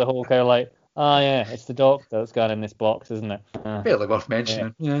disgusted by the whole kind of like, yeah, it's the Doctor that's got in this box, isn't it? Fairly worth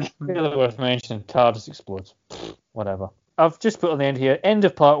mentioning. Yeah. Really worth mentioning. TARDIS explodes. Whatever. I've just put on the end here. End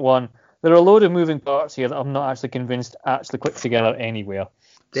of part 1. There are a load of moving parts here that I'm not actually convinced actually click together anywhere.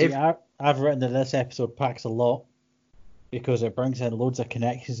 Dave? See, I've written that this episode packs a lot because it brings in loads of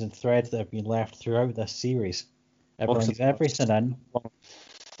connections and threads that have been left throughout this series. It brings everything in.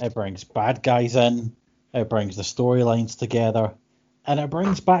 It brings bad guys in. It brings the storylines together. And it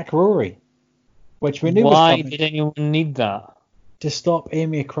brings back Rory, which we knew was Why coming. did anyone need that? To stop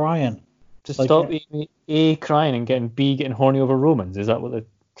Amy crying. To Like, stop Amy A crying and getting horny over Romans? Is that what they're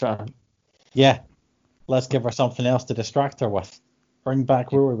trying? Yeah. Let's give her something else to distract her with. Bring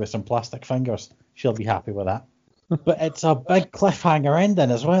back Rory with some plastic fingers. She'll be happy with that. But it's a big cliffhanger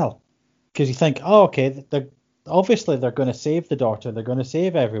ending as well. Because you think, oh, okay, obviously they're going to save the Doctor. They're going to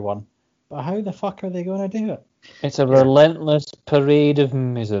save everyone. But how the fuck are they going to do it? It's a relentless parade of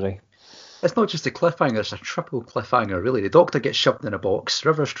misery. It's not just a cliffhanger, it's a triple cliffhanger, really. The Doctor gets shoved in a box,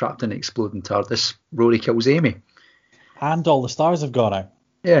 River's trapped in an exploding TARDIS, Rory kills Amy. And all the stars have gone out.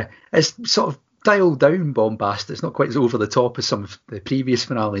 Yeah, it's sort of dialed down bombast. It's not quite as over the top as some of the previous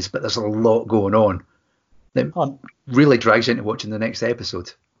finales, but there's a lot going on. It really drags you into watching the next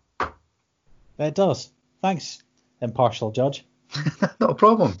episode. It does. Thanks, impartial judge. Not a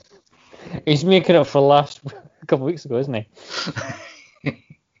problem. He's making up for last a couple of weeks ago, isn't he?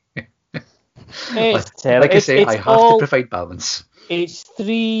 It's terrible. Like I say, I have to provide balance. It's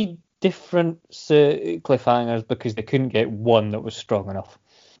 3 different cliffhangers because they couldn't get one that was strong enough.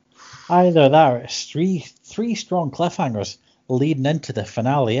 Either that or it's three strong cliffhangers leading into the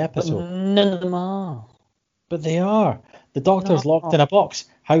finale episode. But none of them are. But they are. The Doctor's locked in a box.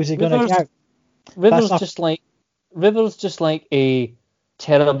 How's he going to get out? River's just like a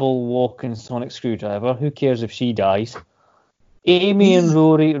terrible walking sonic screwdriver. Who cares if she dies? Amy and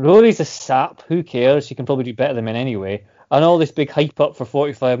Rory's a sap. Who cares? She can probably do better than men anyway. And all this big hype up for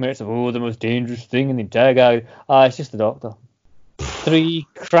 45 minutes of, the most dangerous thing in the entire guy. It's just the Doctor. 3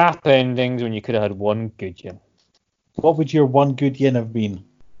 crap endings when you could have had one good yin. What would your one good yin have been?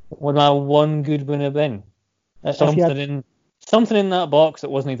 What would my one good one have been? Something in that box that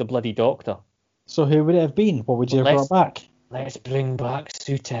wasn't the bloody Doctor. So who would it have been? What would you have brought back? Let's bring back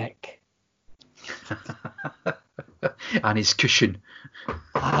Sutek. And his cushion.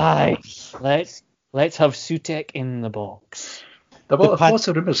 Aye, let's have Sutek in the box. There were lots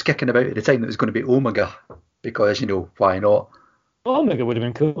of rumours kicking about at the time that it was going to be Omega, because, why not? Omega would have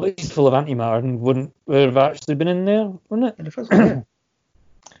been cool. He's full of antimatter and would have actually been in there, wouldn't it?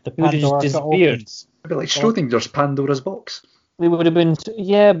 The Pandorica opens. It'd be like Schrodinger's Pandora's box. They would have been,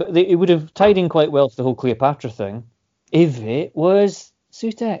 but it would have tied in quite well to the whole Cleopatra thing if it was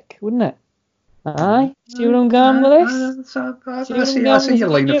Sutek, wouldn't it? Aye, see where I'm going with this? I see your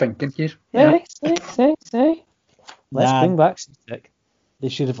line of thinking here. Say. Let's bring back Sutek. They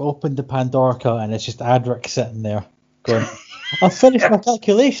should have opened the Pandorica and it's just Adric sitting there going, I've finished my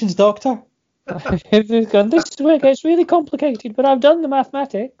calculations, Doctor. This is where it gets really complicated, but I've done the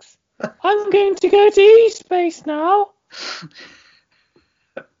mathematics. I'm going to go to E-space now.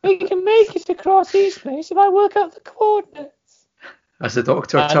 We can make it across E-space if I work out the coordinates. As the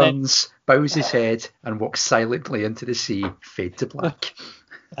Doctor turns, bows his head, and walks silently into the sea, fade to black.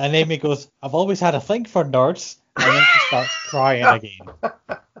 And Amy goes, I've always had a thing for nerds. And then she starts crying again.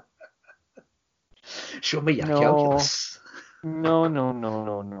 Show me your calculus.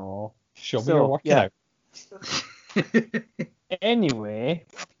 No. Show me your working out. Anyway,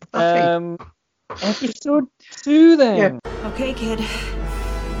 episode 2 then. Yeah. Okay, kid.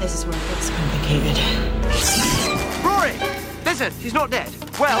 This is where it gets complicated. Rory! Listen, she's not dead.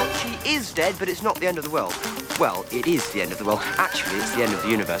 Well, she is dead, but it's not the end of the world. Well, it is the end of the world. Actually, it's the end of the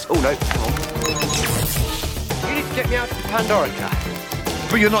universe. Oh, no, hang on. You need to get me out of the Pandorica.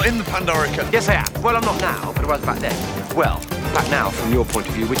 But you're not in the Pandorica. Yes, I am. Well, I'm not now, but I was back then. Well, back now from your point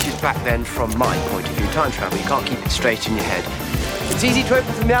of view, which is back then from my point of view. Time travel, you can't keep it straight in your head. It's easy to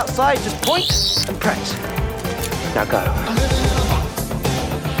open from the outside. Just point and press. Now go.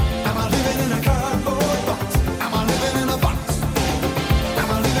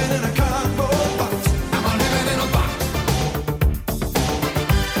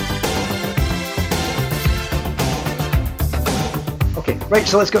 Right,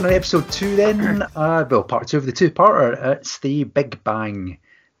 so let's go on to episode 2 then. Part 2 of the 2-parter. It's the Big Bang.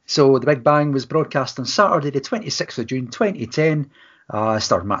 So the Big Bang was broadcast on Saturday the 26th of June 2010.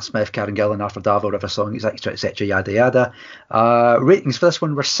 Starred Matt Smith, Karen Gillan, Arthur Darvill, River Song, etc., etc., yada yada. Ratings for this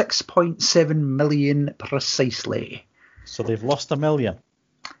one were 6.7 million precisely. So they've lost $1 million.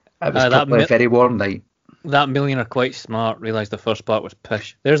 It was probably a very warm night. That million are quite smart. Realised the first part was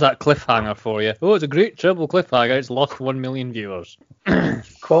pish. There's that cliffhanger for you. Oh, it's a great triple cliffhanger. It's lost 1 million viewers.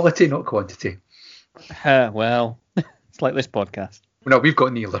 Quality, not quantity. Well, it's like this podcast. No, we've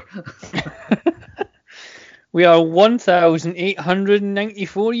got neither. We are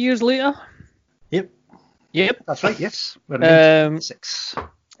 1,894 years later. Yep. That's right, yes. We're in 1996.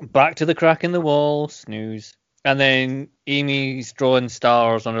 Back to the crack in the wall, snooze. And then Amy's drawing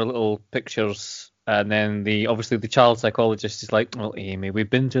stars on her little pictures. And then obviously the child psychologist is like, well, Amy, we've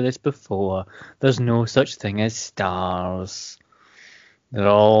been through this before. There's no such thing as stars. They're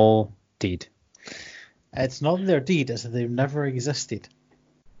all deed. It's not their deed, it's that they've never existed.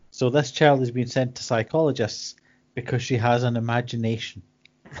 So this child has been sent to psychologists because she has an imagination.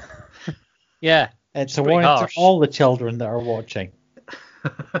 Yeah. It's a warning to all the children that are watching.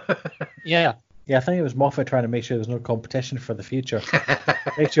 Yeah. Yeah, I think it was Moffat trying to make sure there's no competition for the future.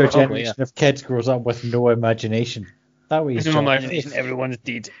 Make sure a generation of kids grows up with no imagination. That way, no imagination, everyone's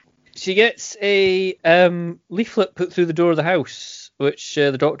deed. She gets a leaflet put through the door of the house, which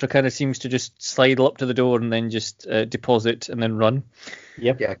the Doctor kind of seems to just slide up to the door and then just deposit and then run.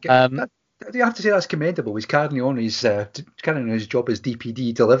 Yep. Yeah. You have to say that's commendable. He's carrying on his job as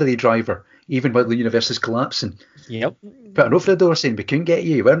DPD delivery driver, even while the universe is collapsing. Yep. Put a note for the door saying we couldn't get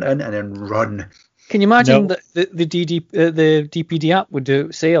you, went in and then run. Can you imagine that the DPD app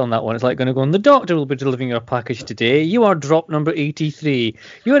would say on that one? It's like going to go on, the Doctor will be delivering your package today. You are drop number 83.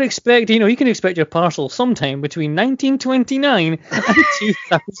 You are expecting, you can expect your parcel sometime between 1929 and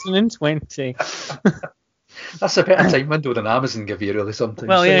 2020. That's a better time window than Amazon give you, really, sometimes.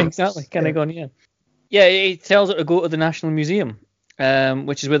 Well, yeah, exactly. Kind of gone, yeah. Yeah, it tells her to go to the National Museum,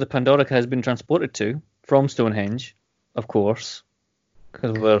 which is where the Pandorica has been transported to, from Stonehenge, of course,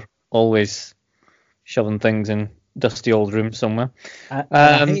 because we're always shoving things in dusty old rooms somewhere.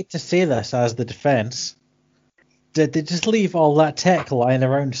 I hate to say this as the defence. Did they just leave all that tech lying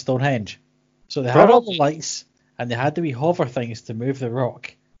around Stonehenge? So they had all the lights, and they had the wee hover things to move the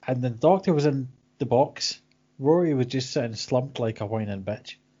rock, and the Doctor was in the box. Rory was just sitting slumped like a whining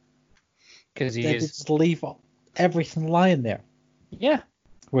bitch. Because they just leave everything lying there. Yeah.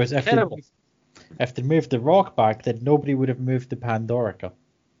 Whereas if they moved the rock back, then nobody would have moved the Pandorica.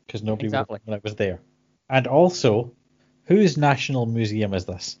 Because nobody would have known it was there. And also, whose national museum is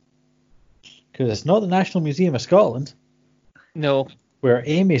this? Because it's not the National Museum of Scotland. No. Where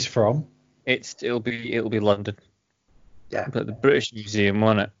Amy's from. It'll be London. Yeah. But the British Museum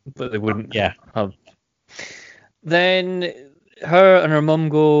on it. But they wouldn't have. Then her and her mum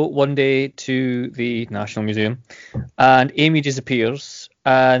go one day to the National Museum, and Amy disappears,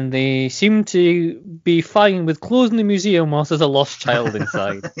 and they seem to be fine with closing the museum whilst there's a lost child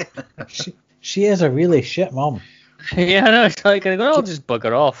inside. She is a really shit mum. Yeah, I know. It's like, I'll just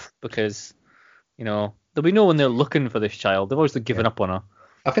bugger off because, there'll be no one there looking for this child. They've obviously given up on her.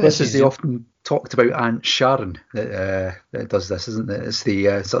 I think this is the often talked about Aunt Sharon that does this, isn't it? It's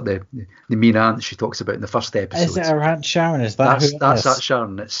the sort of the mean aunt she talks about in the first episode. Is it her Aunt Sharon? Is that that's Aunt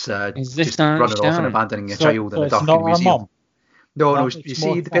Sharon. It's just running off and abandoning a child in a darkened museum. No, you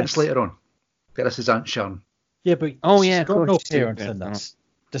see the parents later on. But this is Aunt Sharon. Yeah, but she's got no parents in this.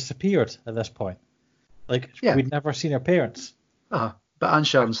 Disappeared at this point. We'd never seen her parents. But Aunt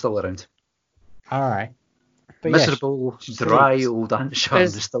Sharon's still around. All right. But miserable, dry old Aunt Sharon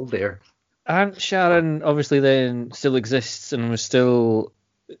is still there. Aunt Sharon obviously then still exists and was still,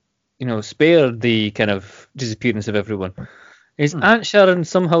 spared the kind of disappearance of everyone. Is Aunt Sharon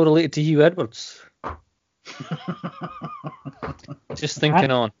somehow related to Hugh Edwards? Just thinking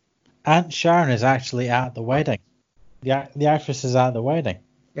on. Aunt Sharon is actually at the wedding. The actress is at the wedding.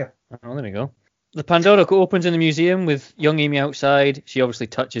 Yeah. Oh, there we go. The Pandorica opens in the museum with young Amy outside. She obviously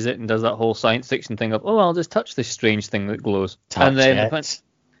touches it and does that whole science fiction thing of, I'll just touch this strange thing that glows. And then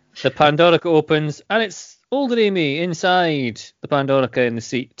the Pandorica opens and it's older Amy inside the Pandorica in the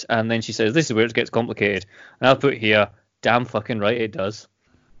seat. And then she says, this is where it gets complicated. And I'll put here, damn fucking right it does.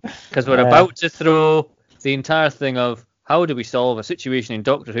 Because we're about to throw the entire thing of how do we solve a situation in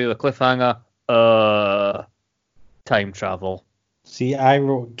Doctor Who, a cliffhanger, time travel. See, I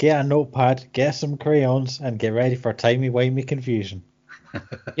wrote, get a notepad, get some crayons, and get ready for timey-wimey confusion.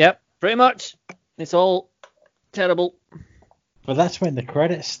 Yep, pretty much. It's all terrible. But that's when the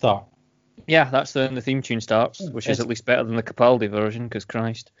credits start. Yeah, that's when the theme tune starts, which is at least better than the Capaldi version, because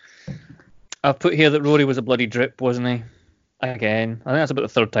Christ. I've put here that Rory was a bloody drip, wasn't he? Again. I think that's about the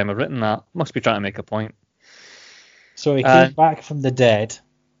third time I've written that. Must be trying to make a point. So he came back from the dead.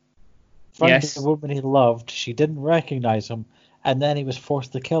 Found Yes. the woman he loved. She didn't recognize him, and then he was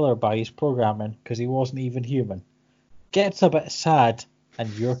forced to kill her by his programming because he wasn't even human. Gets a bit sad, and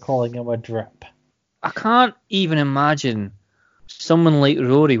you're calling him a drip. I can't even imagine someone like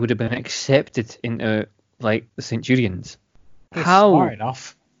Rory would have been accepted into like the Centurions. He's How? smart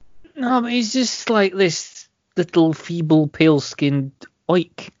enough. No, but he's just like this little feeble, pale-skinned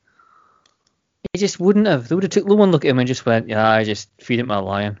oik. He just wouldn't have. They would have took one look at him and just went, "Yeah, I just feed him to a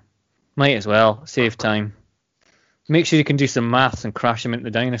lion. Might as well save time. Make sure you can do some maths and crash him into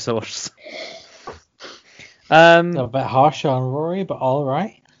the dinosaurs." A bit harsh on Rory, but all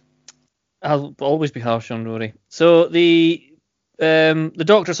right. I'll always be harsh on Rory. So the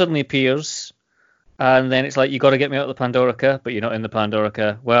Doctor suddenly appears, and then it's like, you got to get me out of the Pandorica, but you're not in the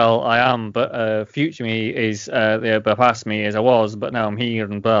Pandorica. Well, I am, but future me is past me as I was, but now I'm here,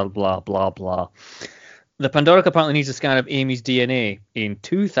 and blah blah blah blah. The Pandorica apparently needs a scan of Amy's DNA in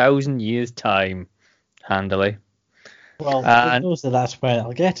 2,000 years' time. Handily. Well, he knows that's when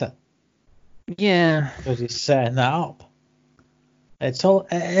I'll get it. Yeah. Because he's setting that up. It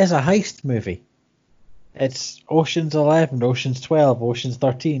is a heist movie. It's Ocean's 11, Ocean's 12, Ocean's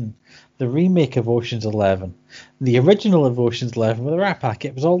 13, the remake of Ocean's 11, the original of Ocean's 11 with a Rat Pack.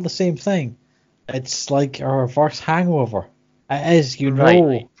 It was all the same thing. It's like a reverse Hangover. It is,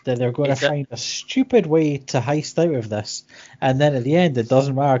 know that they're going to find a stupid way to heist out of this, and then at the end it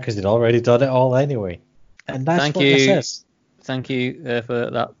doesn't matter because they'd already done it all anyway. And that's this is. Thank you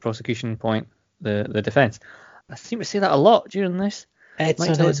for that prosecution point, the defence. I seem to say that a lot during this. It's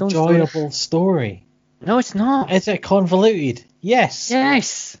an enjoyable story. No, it's not. Is it convoluted? Yes.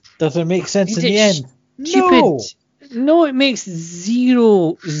 Yes. Does it make sense in the end? Stupid. No, it makes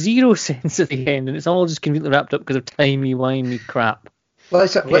zero sense at the end, and it's all just conveniently wrapped up because of timey-wimey crap. Well,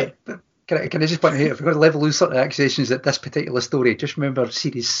 can I just point out here, if we're going to level those sort of accusations at this particular story, just remember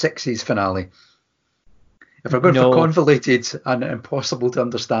Series 6's finale. If we're going for convoluted and impossible to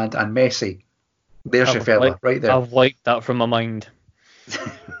understand and messy, there's your fella, right there. I've wiped that from my mind.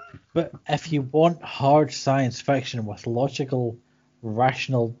 But if you want hard science fiction with logical,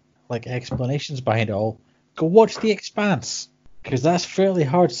 rational explanations behind it all, go watch The Expanse, because that's fairly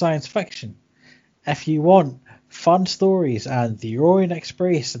hard science fiction. If you want fun stories and the Orient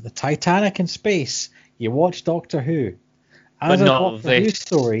Express and the Titanic in space, you watch Doctor Who. As but a not Doctor this Who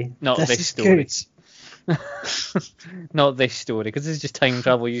story, not this story. Not this story, because this is just time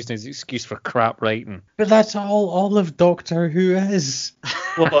travel used as an excuse for crap writing. But that's all of Doctor Who is.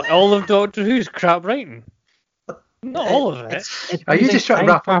 Well, all of Doctor Who's crap writing. Not all of it. Are you just trying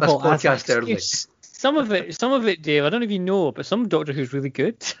to wrap up this podcast early? Some of it, Dave. I don't know if you know, but some Doctor Who's really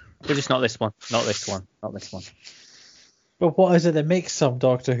good. But just not this one. Not this one. But what is it that makes some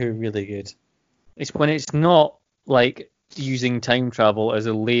Doctor Who really good? It's when it's not like using time travel as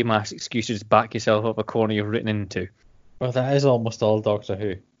a lame ass excuse to just back yourself up a corner you've written into. Well, that is almost all Doctor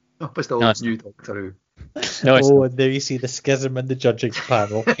Who. Almost all new Doctor Who. No, and there you see the schism in the judging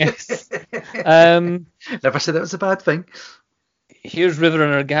panel. Yes. Never said that was a bad thing. Here's River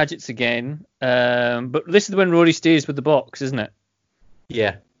and her gadgets again. But this is when Rory stays with the box, isn't it?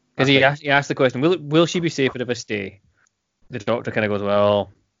 Yeah. Because he asked the question, will she be safer if I stay? The Doctor kind of goes,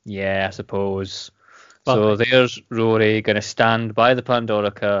 well, yeah, I suppose. So there's Rory going to stand by the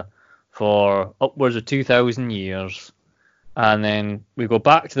Pandorica for upwards of 2,000 years. And then we go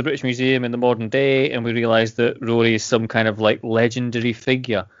back to the British Museum in the modern day and we realise that Rory is some kind of legendary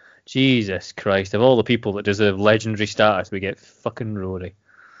figure. Jesus Christ, of all the people that deserve legendary status, we get fucking Rory.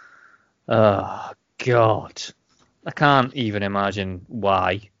 Oh, God. I can't even imagine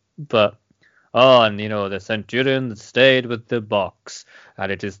why. But, and the Centurion that stayed with the box.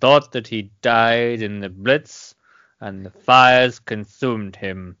 And it is thought that he died in the Blitz and the fires consumed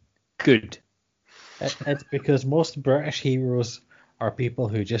him. Good. It's because most British heroes are people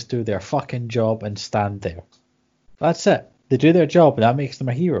who just do their fucking job and stand there. That's it. They do their job and that makes them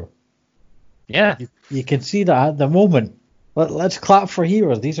a hero. Yeah. You can see that at the moment. Let's clap for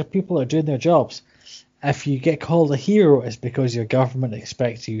heroes. These are people that are doing their jobs. If you get called a hero, it's because your government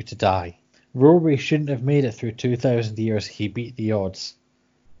expects you to die. Rory shouldn't have made it through 2,000 years. He beat the odds.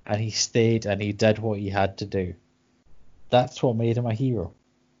 And he stayed and he did what he had to do. That's what made him a hero.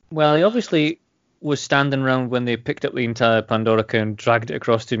 Well, he obviously was standing around when they picked up the entire Pandorica and dragged it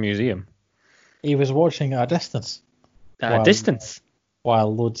across to a museum. He was watching at a distance. At a distance?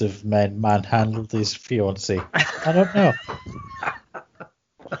 While loads of men manhandled his fiancée. I don't know.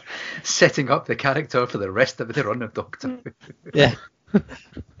 Setting up the character for the rest of the run of Doctor Who. Yeah.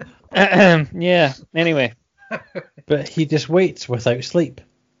 Yeah, anyway. But he just waits without sleep.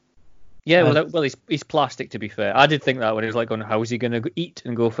 Yeah, well, he's plastic, to be fair. I did think that when he was like, going, how's he going to eat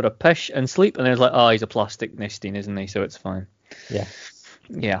and go for a pish and sleep? And then it's like, oh, he's a plastic nesting, isn't he? So it's fine. Yeah.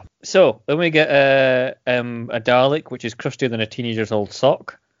 Yeah. So then we get a Dalek, which is crustier than a teenager's old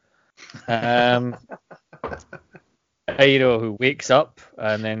sock. Who wakes up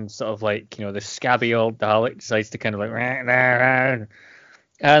and then sort of like, the scabby old Dalek decides to kind of like, rah, rah, rah.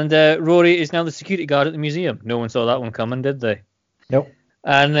 And Rory is now the security guard at the museum. No one saw that one coming, did they? Nope.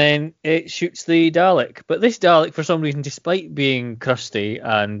 And then it shoots the Dalek. But this Dalek, for some reason, despite being crusty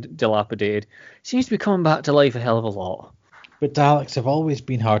and dilapidated, seems to be coming back to life a hell of a lot. But Daleks have always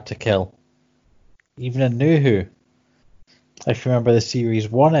been hard to kill. Even in New Who. If you remember the Series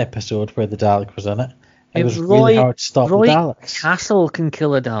 1 episode where the Dalek was in it, it was really hard to stop the Daleks. Castle can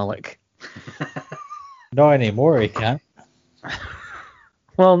kill a Dalek. Not anymore, he can't.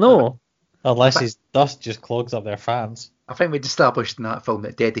 Well, no. Unless his dust just clogs up their fans. I think we'd established in that film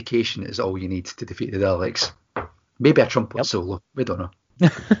that dedication is all you need to defeat the Daleks. Maybe a trumpet solo. We don't know.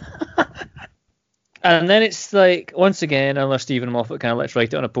 And then it's like, once again, unless Stephen Moffat kind of lets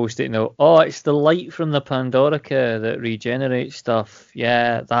write it on a post-it note, it's the light from the Pandorica that regenerates stuff.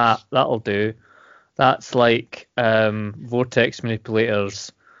 Yeah, that'll do. That's like vortex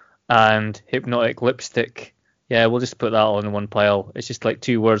manipulators and hypnotic lipstick. Yeah, we'll just put that all in one pile. It's just like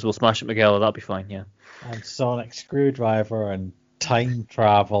 2 words. We'll smash them together. That'll be fine, yeah. And sonic screwdriver and time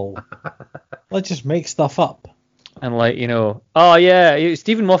travel. Let's just make stuff up. And like,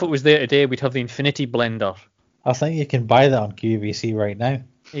 Stephen Moffat was there today. We'd have the Infinity Blender. I think you can buy that on QVC right now.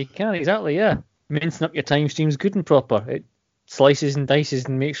 You can, exactly, yeah. Mincing up your time streams good and proper. It slices and dices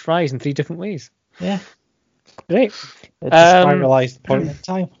and makes fries in 3 different ways. Yeah. Great. It's a spiralized point in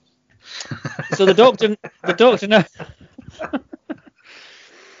time. So the doctor now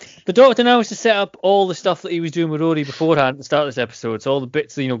the doctor now has to set up all the stuff that he was doing with Rory beforehand at the start of this episode. So all the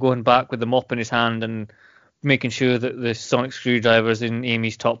bits, going back with the mop in his hand and making sure that the sonic screwdriver's in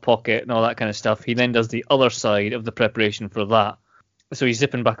Amy's top pocket and all that kind of stuff. He then does the other side of the preparation for that. So he's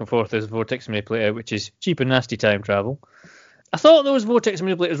zipping back and forth as a vortex manipulator, which is cheap and nasty time travel. I thought those vortex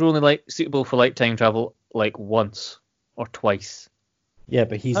manipulators were only suitable for time travel once or twice. Yeah,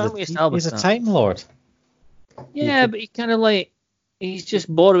 but he's a Time Lord. Yeah, but he kind of he's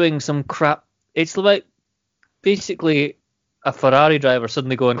just borrowing some crap. It's like basically a Ferrari driver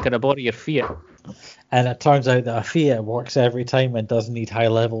suddenly going, can I borrow your Fiat? And it turns out that a Fiat works every time and doesn't need high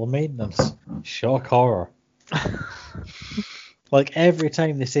level of maintenance. Shock horror. Like every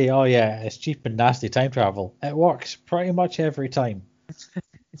time they say, oh yeah, it's cheap and nasty time travel, it works pretty much every time.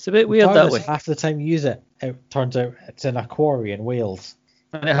 It's a bit weird that way. After the time you use it, it turns out it's in a quarry in Wales.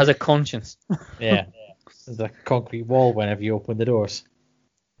 And it has a conscience. Yeah. There's a concrete wall whenever you open the doors.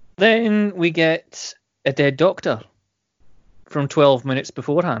 Then we get a dead doctor from 12 minutes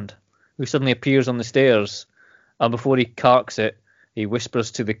beforehand, who suddenly appears on the stairs, and before he carks it, he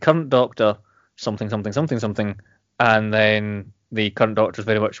whispers to the current doctor, something, something, something, something, and then the current doctor's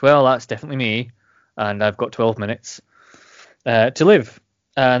very much, well, that's definitely me, and I've got 12 minutes to live.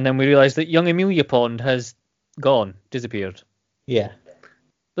 And then we realise that young Amelia Pond has disappeared. Yeah.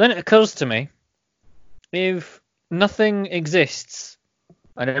 But then it occurs to me, if nothing exists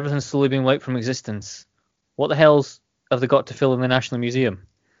and everything's slowly being wiped from existence, what the hell's have they got to fill in the National Museum?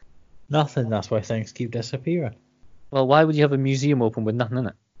 Nothing, that's why things keep disappearing. Well, why would you have a museum open with nothing in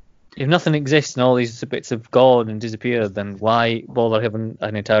it? If nothing exists and all these bits have gone and disappeared, then why bother having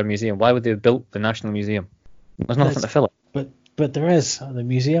an entire museum? Why would they have built the National Museum? There's nothing to fill it. But there is. The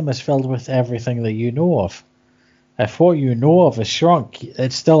museum is filled with everything that you know of. If what you know of is shrunk,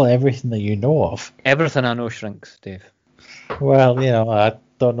 it's still everything that you know of. Everything I know shrinks, Dave. Well, I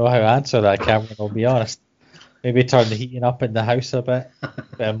don't know how to answer that, Cameron, I'll be honest. Maybe turn the heating up in the house a bit. A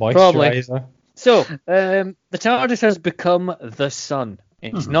bit of moisturiser. Probably. So, the TARDIS has become the sun.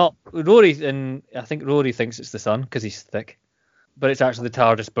 It's not Rory, and I think Rory thinks it's the sun because he's thick. But it's actually the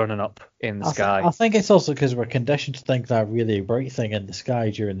TARDIS burning up in the sky. I think it's also because we're conditioned to think that really bright thing in the sky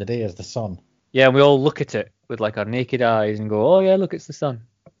during the day is the sun. Yeah, and we all look at it with our naked eyes and go, oh yeah, look, it's the sun.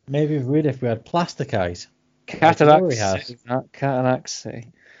 Maybe we would if we had plastic eyes. Cataracts. Cataracts.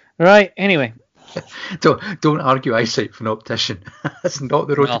 Right, anyway. Don't argue eyesight for an optician. That's not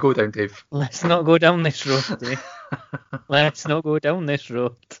the road to go down, Dave. Let's not go down this road, Dave. Let's not go down this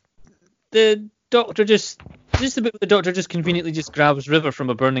road. The doctor just the bit where the doctor just conveniently just grabs River from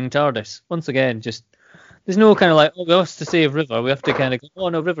a burning TARDIS. Once again, there's no kind of we have to save River. We have to kind of go, oh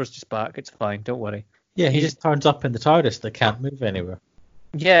no, River's just back. It's fine. Don't worry. Yeah, he just turns up in the TARDIS that can't move anywhere.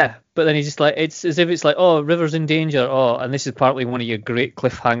 Yeah, but then he's just it's as if it's oh, River's in danger. Oh, and this is partly one of your great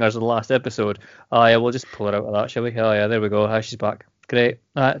cliffhangers of the last episode. Oh yeah, we'll just pull her out of that, shall we? Oh yeah, there we go. She's back. Great.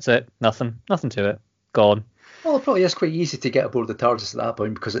 That's it. Nothing to it. Gone. Well, it probably is quite easy to get aboard the TARDIS at that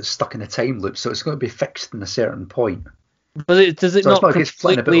point because it's stuck in a time loop, so it's going to be fixed in a certain point. But does it So it's not not like it's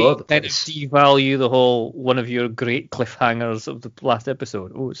flitting about all over completely the kind of place. devalue the whole one of your great cliffhangers of the last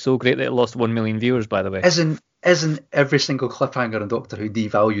episode? Oh, it's so great that it lost 1 million viewers, by the way. Isn't every single cliffhanger on Doctor Who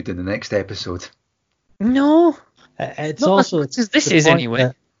devalued in the next episode? No. It's Not also as this the is point anyway.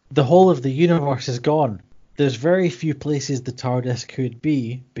 that the whole of the universe is gone. There's very few places the TARDIS could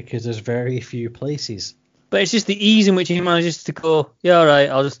be because there's very few places. But it's just the ease in which he manages to go, yeah, all right,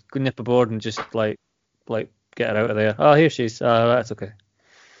 I'll just go nip aboard and just like get her out of there. Oh, here she is. That's okay.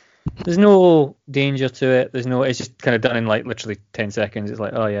 There's no danger to it. It's just kind of done in like literally 10 seconds. It's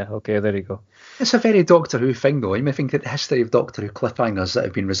like, oh yeah, okay, there you go. It's a very Doctor Who thing, though. You may think that the history of Doctor Who cliffhangers that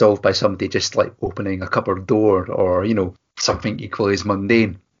have been resolved by somebody just like opening a cupboard door or, something equally as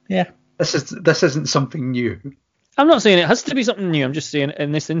mundane. Yeah. This isn't something new. I'm not saying it has to be something new. I'm just saying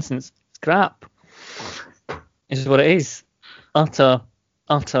in this instance, it's crap. This is what it is. Utter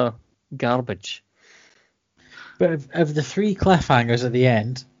garbage. But of the 3 cliffhangers at the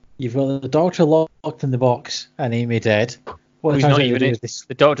end, you've got the Doctor locked in the box and Amy dead. What He's it turns not out even they do in, is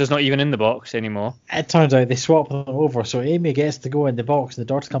they the Doctor's not even in the box anymore. It turns out they swap them over, so Amy gets to go in the box, and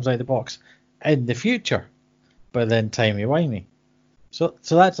the Doctor comes out of the box in the future, but then timey-wimey. So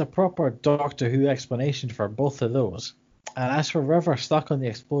that's a proper Doctor Who explanation for both of those. And as for River stuck on the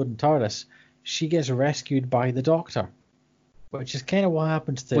exploding TARDIS, she gets rescued by the Doctor, which is kind of what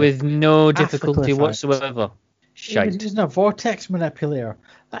happens to With no half the difficulty cliffhangers. whatsoever. Even Shite. using a vortex manipulator.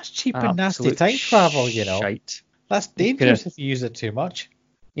 That's cheap and nasty Absolute time travel, you know. Shite. That's dangerous if you use it too much.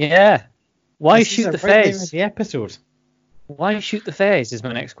 Yeah. Why This is shoot a the right there in Fez? the episode. Why shoot the Fez is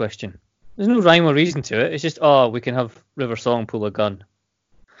my next question. There's no rhyme or reason to it. It's just, we can have River Song pull a gun.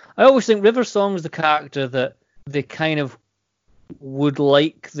 I always think River Song is the character that they kind of would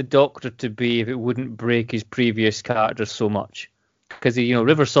like the Doctor to be if it wouldn't break his previous characters so much. Because,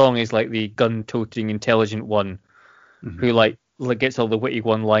 River Song is like the gun-toting, intelligent one who like gets all the witty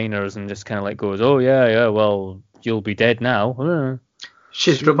one-liners and just kind of like goes, oh, yeah, well, you'll be dead now.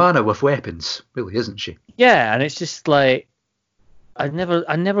 She's Romana with weapons, really, isn't she? Yeah, and it's just like I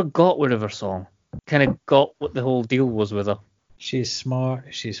never got with River Song. Kind of got what the whole deal was with her. She's smart,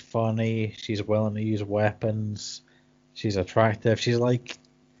 she's funny, she's willing to use weapons, she's attractive, she's like...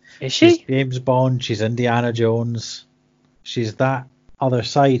 Is She's she? James Bond, she's Indiana Jones, she's that other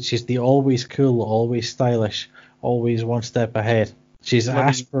side, she's the always cool, always stylish, always one step ahead. She's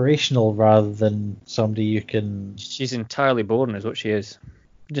aspirational rather than somebody you can... She's entirely boring is what she is.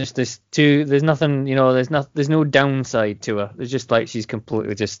 Just there's nothing, there's no downside to her. It's just like she's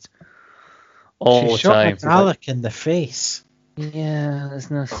completely just all She's the shot time. metallic in the face. Yeah,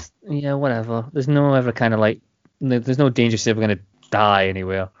 whatever. There's no ever kind of like, there's no danger she's ever going to die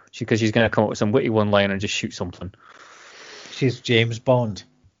anywhere. Because she's going to come up with some witty one-liner and just shoot something. She's James Bond.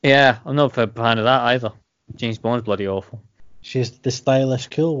 Yeah, I'm not a fan of that either. James Bond's bloody awful. She's the stylish,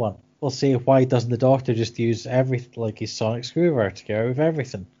 cool one. We'll say, why doesn't the Doctor just use everything like his sonic screwdriver to get out of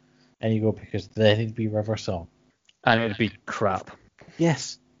everything? And you go, because then it'd be River Song. And it'd be crap.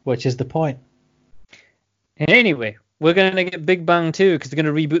 Yes, which is the point. Anyway, we're going to get Big Bang 2 because they're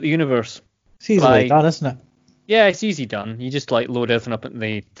going to reboot the universe. It's easily done, isn't it? Yeah, it's easy done. You just like load everything up in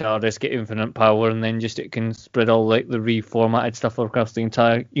the TARDIS, get infinite power, and then just it can spread all like the reformatted stuff across the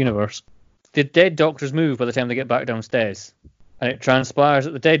entire universe. The dead Doctors move by the time they get back downstairs, and it transpires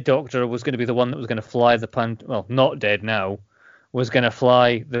that the dead Doctor was going to be the one that was going to fly the not dead now, was going to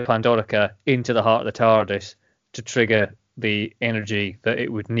fly the Pandorica into the heart of the TARDIS to trigger the energy that it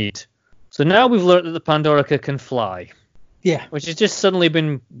would need. So now we've learnt that the Pandorica can fly. Yeah. Which has just suddenly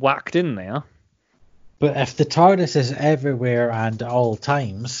been whacked in there. But if the TARDIS is everywhere and at all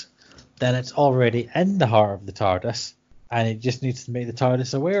times, then it's already in the heart of the TARDIS, and it just needs to make the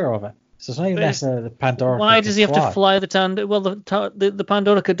TARDIS aware of it. So it's not even necessarily the Pandorica. Why does he have to fly the Pandorica? Well, the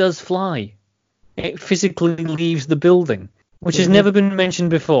Pandorica does fly. It physically leaves the building, which has never been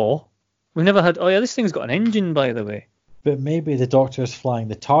mentioned before. We've never had, this thing's got an engine, by the way. But maybe the Doctor is flying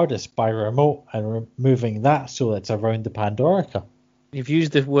the TARDIS by remote and moving that so it's around the Pandorica. You've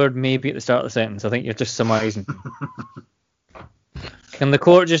used the word maybe at the start of the sentence. I think you're just surmising. Can the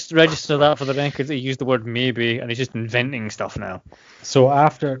court just register that for the record that he used the word maybe and he's just inventing stuff now? So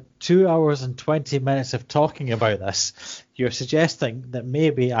after 2 hours and 20 minutes of talking about this, you're suggesting that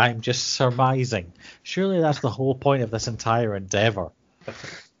maybe I'm just surmising. Surely that's the whole point of this entire endeavour.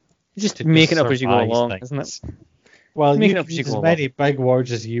 You're just making it up as you go along, isn't it? Well, you can use as many big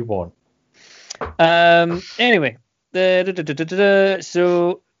words as you want. Anyway.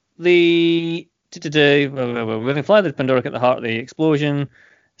 So the We're going to fly the Pandorica at the heart of the explosion.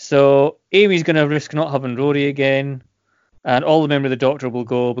 So Amy's going to risk not having Rory again, and all the memory of the Doctor will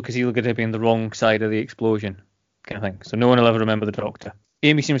go because he'll get to be on the wrong side of the explosion, kind of thing. So no one will ever remember the Doctor.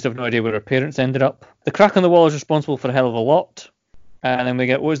 Amy seems to have no idea where her parents ended up. The crack on the wall is responsible for a hell of a lot. And then we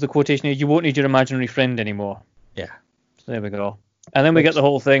get, what was the quotation here? You won't need your imaginary friend anymore. Yeah. So there we go. And then we get the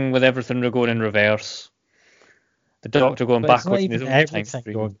whole thing with everything going in reverse. The Doctor going backwards in his own time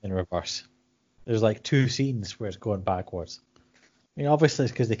stream. Going in reverse. There's like 2 scenes where it's going backwards. I mean, obviously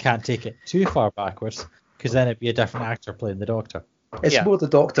it's because they can't take it too far backwards, because then it'd be a different actor playing the Doctor. It's more the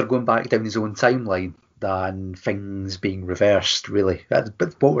Doctor going back down his own timeline than things being reversed, really.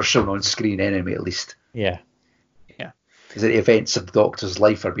 But what we're shown on screen anyway, at least. Yeah. Because the events of the Doctor's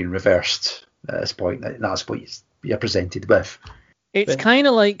life are being reversed at this point. That's what you're presented with. It's kind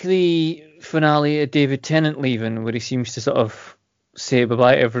of like the finale of David Tennant leaving, where he seems to sort of say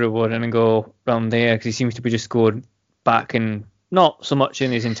bye-bye to everyone and then go round there, because he seems to be just going back, and not so much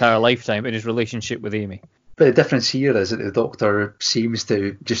in his entire lifetime, but in his relationship with Amy. But the difference here is that the Doctor seems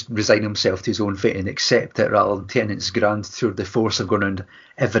to just resign himself to his own fate and accept it, rather than Tennant's grand tour de force of going around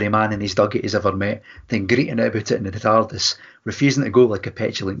every man in his dugget he's ever met, then greeting about it in the TARDIS, refusing to go like a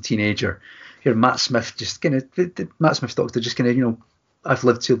petulant teenager. Here, Matt Smith's Doctor just kind of, I've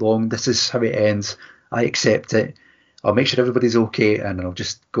lived too long, this is how it ends, I accept it, I'll make sure everybody's okay, and then I'll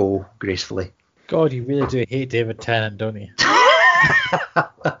just go gracefully. God, you really do hate David Tennant, don't you?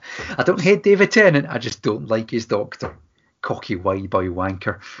 I don't hate David Tennant, I just don't like his Doctor. Cocky wide boy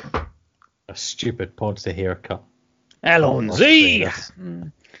wanker. A stupid Ponce haircut. Alonzi!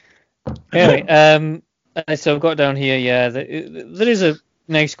 Anyway, so I've got down here, there is a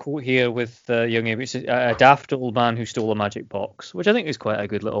nice quote here with young Amy. It's a daft old man who stole a magic box, which I think is quite a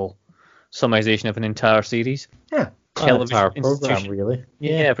good little summarization of an entire series. Yeah. Television entire program, really.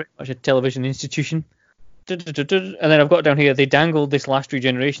 Yeah, pretty much a television institution. And then I've got down here, they dangled this last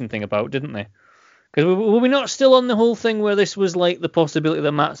regeneration thing about, didn't they? Because were we not still on the whole thing where this was like the possibility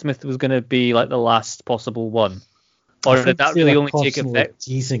that Matt Smith was going to be like the last possible one? Or did that really only take effect?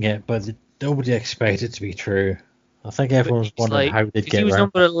 Teasing it, but nobody expected it to be true. I think everyone's wondering how they'd get he was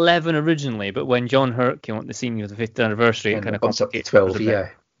around. number 11 originally, but when John Hurt came on the scene with the 5th anniversary, it kind of bumps up to 12, yeah.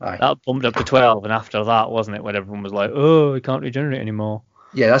 Aye. That bumped up to 12, and after that, wasn't it, when everyone was like, oh, he can't regenerate anymore.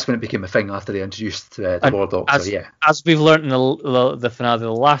 Yeah, that's when it became a thing after they introduced the Lord Doctor, As we've learnt in the finale of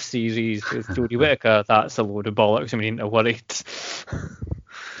the last series with Jodie Whittaker, that's a load of bollocks, and we needn't have worried.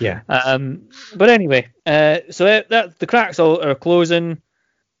 Yeah. But anyway, so the cracks all are closing.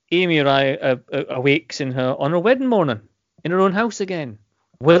 Amy awakes on her wedding morning in her own house again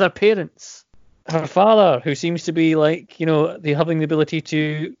with her parents. Her father, who seems to be like, having the ability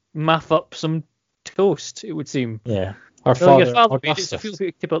to math up some toast, it would seem. Yeah. Her father, Augustus. Feels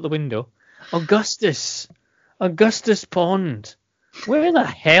like tip out the window. Augustus Pond. Where the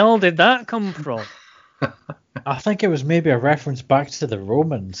hell did that come from? I think it was maybe a reference back to the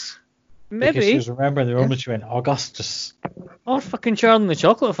Romans. Maybe. Because she was remembering the Romans, she went, Augustus. Or fucking Charlie and the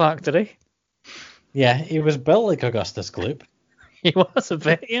Chocolate Factory. Yeah, he was built like Augustus Gloop. He was a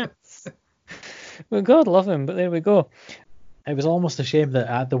bit, yes. Well, God love him, but there we go. It was almost a shame that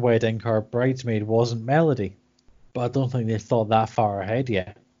at the wedding her bridesmaid wasn't Melody. But I don't think they thought that far ahead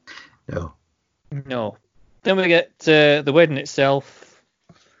yet. No. Then we get the wedding itself,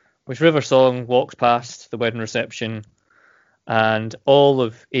 which River Song walks past the wedding reception, and all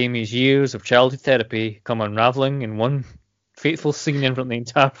of Amy's years of childhood therapy come unraveling in one fateful scene in front of the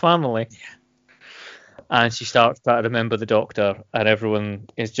entire family. And she starts trying to remember the Doctor, and everyone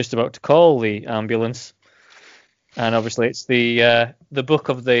is just about to call the ambulance. And obviously it's the book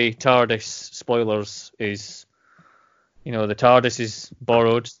of the TARDIS spoilers is, the TARDIS is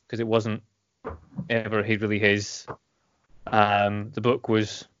borrowed because it wasn't ever really his. The book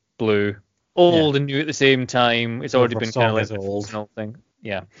was blue, old and new at the same time. It's already been kind of like an old thing.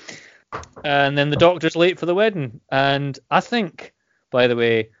 Yeah. And then the Doctor's late for the wedding. And I think, by the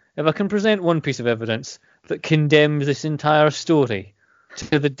way, if I can present one piece of evidence that condemns this entire story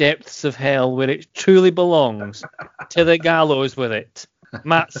to the depths of hell where it truly belongs, to the gallows with it,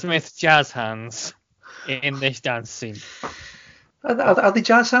 Matt Smith's jazz hands in this dance scene. Are they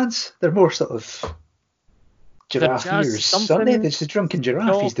jazz hands? They're more sort of giraffe ears, aren't they? It's the drunken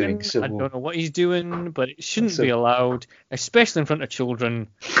giraffe he's doing. So I don't know what he's doing, but it shouldn't be allowed, especially in front of children.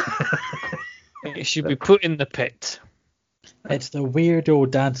 It should be put in the pit. It's the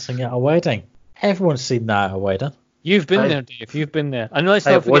weirdo dancing at a wedding. Everyone's seen that at a wedding. You've been there, Dave. You've been there. I know it's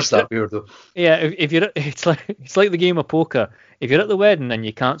not. Was that weirdo? Yeah, if you're, it's like the game of poker. If you're at the wedding and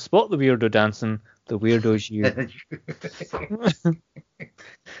you can't spot the weirdo dancing, the weirdo's you.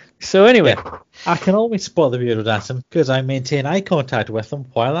 So anyway, I can always spot the weirdo dancing because I maintain eye contact with them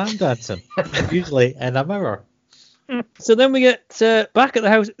while I'm dancing, usually in a mirror. So then we get back at the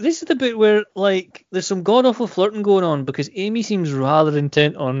house. This is the bit where, like, there's some god-awful flirting going on because Amy seems rather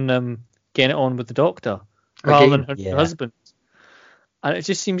intent on getting it on with the doctor rather than her husband. And it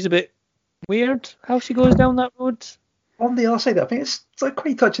just seems a bit weird how she goes down that road. On the other side, I think it's like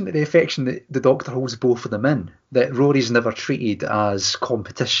quite touching to the affection that the doctor holds both of them in. That Rory's never treated as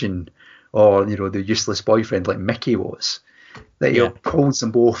competition or, the useless boyfriend like Mickey was. That he holds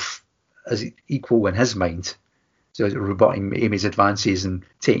them both as equal in his mind. So rebutting Amy's advances and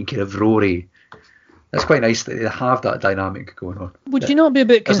taking care of Rory. It's quite nice that they have that dynamic going on. Would you not be a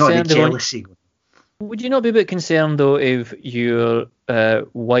bit There's concerned? not any jealousy. Would you not be a bit concerned though if your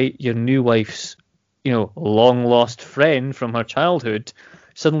new wife's, long lost friend from her childhood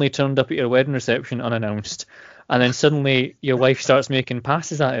suddenly turned up at your wedding reception unannounced, and then suddenly your wife starts making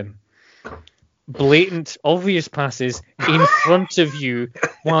passes at him? Blatant, obvious passes in front of you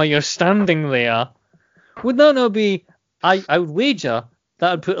while you're standing there. Would that not be? I would wager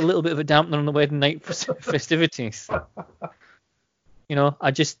that would put a little bit of a dampener on the wedding night festivities.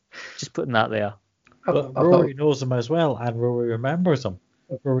 I just putting that there. But Rory knows him as well, and Rory remembers him.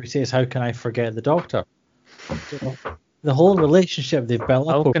 Rory says, "How can I forget the doctor?" The whole relationship they've built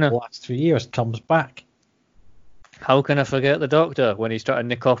up over the last 3 years comes back. How can I forget the doctor when he's trying to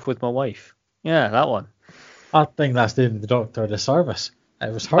nick off with my wife? Yeah, that one. I think that's doing the doctor a disservice.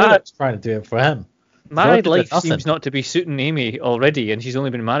 It was her that was trying to do it for him. Married life seems not to be suiting Amy already, and she's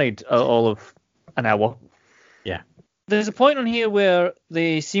only been married all of an hour. Yeah. There's a point on here where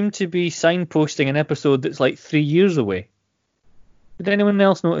they seem to be signposting an episode that's like 3 years away. Did anyone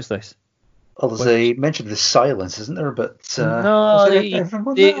else notice this? Well, there's a mention of the silence, isn't there? But no,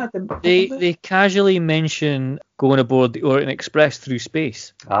 they casually mention going aboard the Orient Express through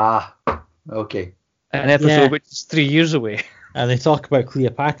space. Ah, okay. An episode which is 3 years away. And they talk about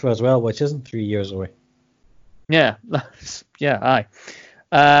Cleopatra as well, which isn't 3 years away. Yeah, aye.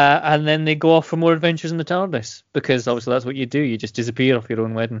 And then they go off for more adventures in the TARDIS, because obviously that's what you do. You just disappear off your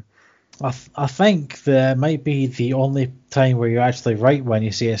own wedding. I think that might be the only time where you're actually right when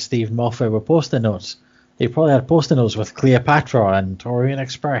you say Steve Moffat with post-it notes. He probably had post-it notes with Cleopatra and Orient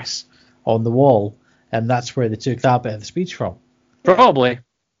Express on the wall, and that's where they took that bit of the speech from. Probably.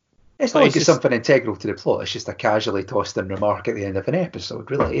 It's not like it's something integral to the plot. It's just a casually tossed in remark at the end of an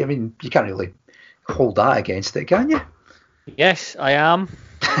episode, really. I mean, you can't really hold that against it, can you? Yes, I am.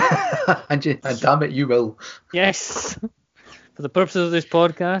 and damn it, you will. Yes. For the purposes of this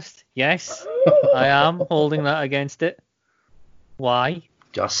podcast, yes, I am holding that against it. Why?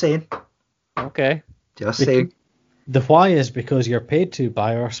 Just saying. Okay. Just saying. The why is because you're paid to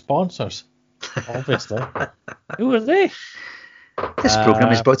by our sponsors, obviously. Who are they? This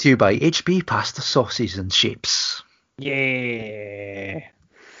programme is brought to you by HB Pasta Sauces and Shapes. Yeah.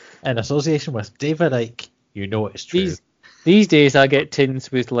 In association with David Icke, you know it's true. These days I get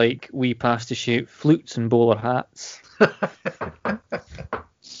tins with like wee pasta shaped flutes and bowler hats.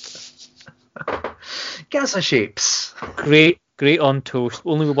 Get us a Shapes. Great on toast.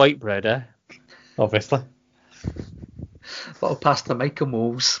 Only with white bread, eh? Obviously. Little pasta Michael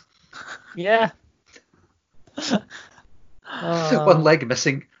moles. Yeah. One leg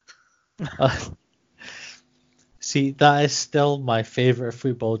missing. See, that is still my favourite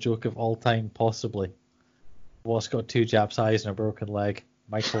football joke of all time, possibly. What's got two Japs' eyes and a broken leg?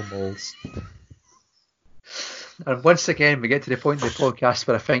 Michael Moles. And once again, we get to the point of the podcast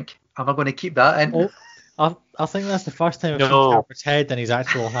where I think, am I going to keep that in? Oh, I think that's the first time I've seen Capper's head in his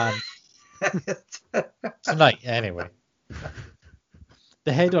actual hand. Tonight, anyway.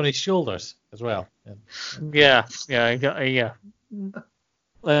 The head on his shoulders as well. Yeah.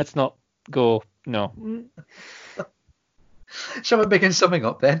 Let's not go. No. Shall we begin summing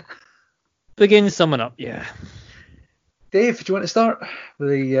up then? Begin summing up, yeah. Dave, do you want to start with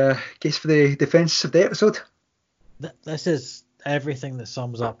the case for the defence of the episode? This is everything that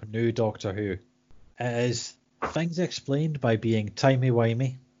sums up new Doctor Who. It is things explained by being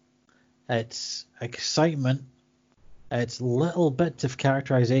timey-wimey. It's excitement. It's little bits of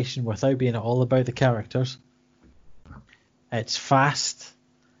characterization without being all about the characters. It's fast.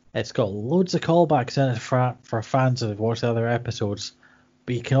 It's got loads of callbacks in it for fans who have watched the other episodes.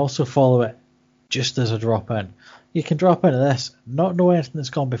 But you can also follow it just as a drop-in. You can drop into this, not know anything that's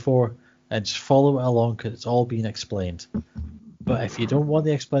gone before, and just follow it along because it's all being explained. But if you don't want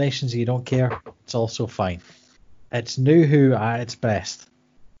the explanations and you don't care, it's also fine. It's New Who at its best.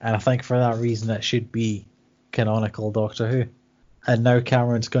 And I think for that reason it should be canonical Doctor Who. And now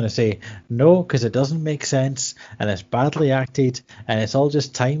Cameron's going to say, no, because it doesn't make sense, and it's badly acted, and it's all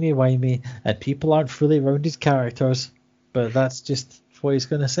just timey-wimey, and people aren't fully rounded characters. But that's just what he's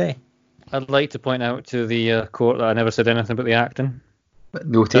going to say. I'd like to point out to the court that I never said anything about the acting.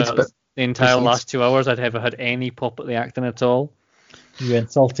 Noted, but the entire proceed. last 2 hours I'd never had any pop at the acting at all. You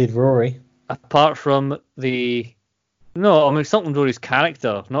insulted Rory. Apart from insulting Rory's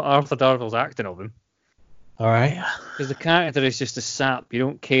character, not Arthur Darvill's acting of him. All right. Because the character is just a sap. You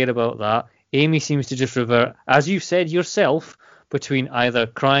don't care about that. Amy seems to just revert, as you said yourself, between either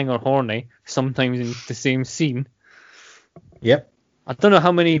crying or horny, sometimes in the same scene. Yep. I don't know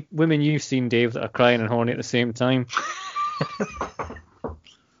how many women you've seen, Dave, that are crying and horny at the same time.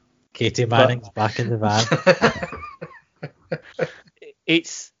 Katie Manning's back in the van.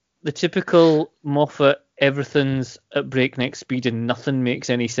 It's the typical Moffat, everything's at breakneck speed and nothing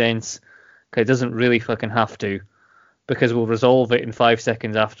makes any sense. Because it doesn't really fucking have to. Because we'll resolve it in 5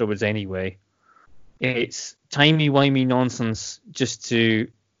 seconds afterwards anyway. It's timey-wimey nonsense just to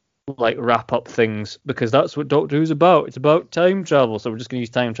wrap up things. Because that's what Doctor Who's about. It's about time travel. So we're just going to use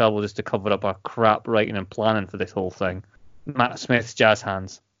time travel just to cover up our crap writing and planning for this whole thing. Matt Smith's jazz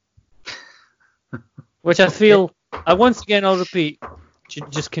hands. Which I feel, once again I'll repeat, should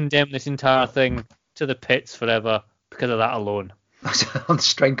just condemn this entire thing to the pits forever because of that alone. On the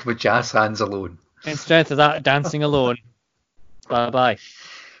strength of jazz hands alone. In strength of that dancing alone. Bye.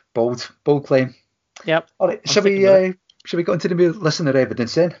 Bold claim. Yep. All right, shall we go into the listener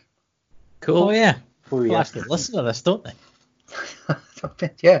evidence then? Cool. Oh yeah. Oh, People yeah. actually listen to this, don't they?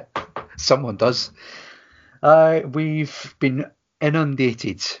 Yeah, someone does. We've been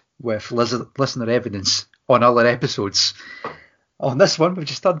inundated with listener evidence on other episodes. On this one, we've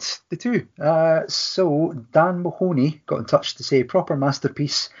just done the two. So Dan Mahoney got in touch to say, proper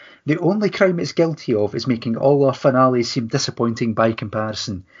masterpiece. The only crime it's guilty of is making all our finales seem disappointing by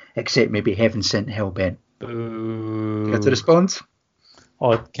comparison, except maybe Heaven Sent Hellbent. Boo. You have to respond?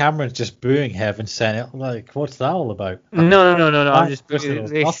 Oh, Cameron's just booing Heaven Sent it. What's that all about? No. I'm just. Nothing about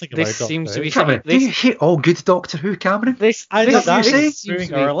This Doctor seems to Who. be Cameron, do you hate all good Doctor Who, Cameron? I this know that seems booing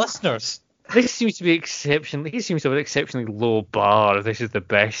to be- our listeners. This seems to be exceptionally. He seems to have an exceptionally low bar. This is the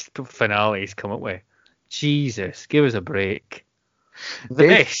best finale he's come up with. Jesus, give us a break.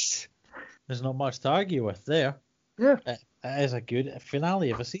 This. There's not much to argue with there. Yeah. It is a good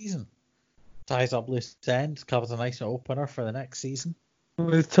finale of a season. Ties up loose ends, covers a nice opener for the next season.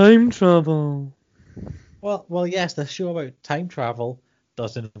 With time travel. Well, yes, the show about time travel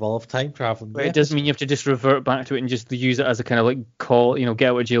does involve time travel. But it does mean you have to just revert back to it and just use it as a kind of call, get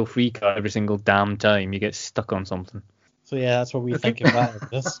out of jail free card every single damn time you get stuck on something. So yeah, that's what we think of that.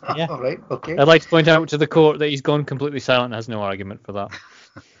 This. Yeah. All right, okay. I'd like to point out to the court that he's gone completely silent and has no argument for that.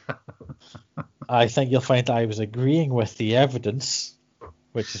 I think you'll find that I was agreeing with the evidence,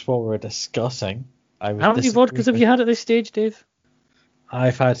 which is what we're discussing. How many vodkas have you had at this stage, Dave?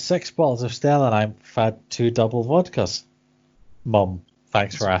 I've had 6 bottles of Stella and I've had 2 double vodkas. Mum,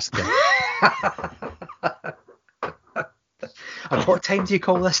 thanks for asking. And what time do you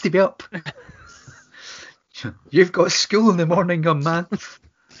call this to be up? You've got school in the morning, young man.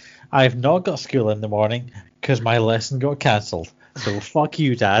 I've not got school in the morning because my lesson got cancelled. So fuck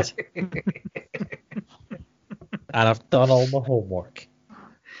you, Dad. And I've done all my homework.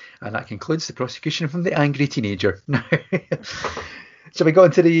 And that concludes the prosecution from the angry teenager. So we go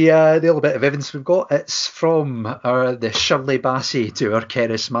into the other bit of evidence we've got. It's from the Shirley Bassey to our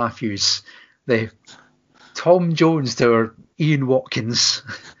Keris Matthews, the Tom Jones to our Ian Watkins.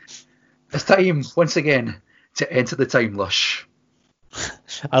 It's time, once again, to enter the time lush.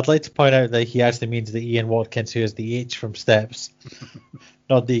 I'd like to point out that he actually means the Ian Watkins who is the H from Steps,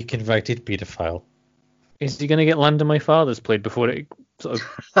 not the convicted paedophile. Is he going to get Land of My Fathers played before it sort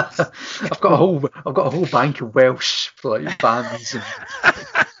of... I've got a whole bank of Welsh for bands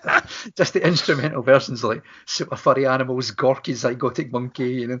and just the instrumental versions like Super Furry Animals, Gorky Zygotic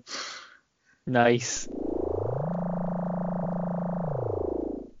Monkey, Nice.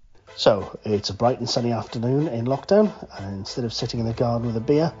 So, it's a bright and sunny afternoon in lockdown, and instead of sitting in the garden with a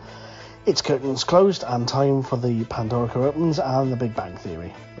beer, it's curtains closed and time for the Pandorica opens and the Big Bang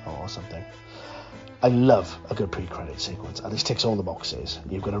Theory, or something. I love a good pre-credit sequence, and this ticks all the boxes.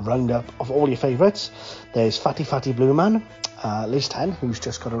 You've got a roundup of all your favourites. There's Fatty Blue Man, Liz Ten, who's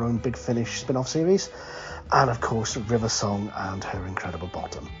just got her own Big Finish spin-off series, and of course River Song and her incredible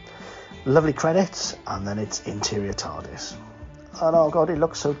bottom. Lovely credits, and then it's interior TARDIS. And oh god, it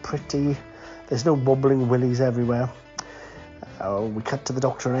looks so pretty. There's no wobbling willies everywhere. We cut to the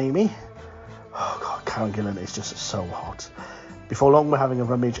Doctor and Amy. Oh god, Karen Gillan is just so hot. Before long, we're having a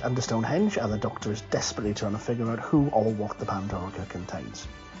rummage under Stonehenge, and the Doctor is desperately trying to figure out who or what the Pandorica contains.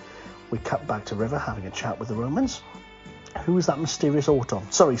 We cut back to River having a chat with the Romans. Who is that mysterious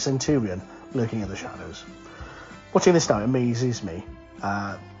Centurion, lurking in the shadows? Watching this now amazes me,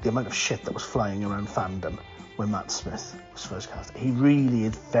 the amount of shit that was flying around fandom when Matt Smith was first cast. He really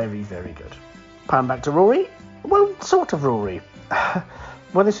is very, very good. Pan back to Rory. Well, sort of Rory.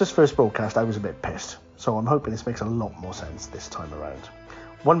 When this was first broadcast, I was a bit pissed, so I'm hoping this makes a lot more sense this time around.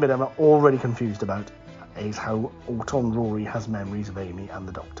 One bit I'm already confused about is how Autumn Rory has memories of Amy and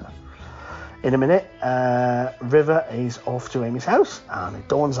the Doctor. In a minute, River is off to Amy's house, and it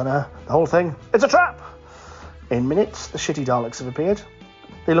dawns on her, the whole thing, it's a trap! In minutes, the shitty Daleks have appeared.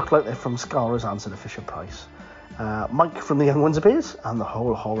 They look like they're from Scar's answer to Fisher-Price. Mike from The Young Ones appears, and the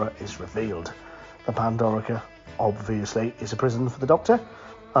whole horror is revealed. The Pandorica, obviously, is a prison for the Doctor,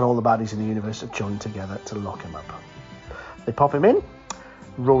 and all the baddies in the universe have joined together to lock him up. They pop him in,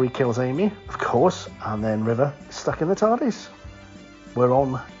 Rory kills Amy, of course, and then River is stuck in the TARDIS. We're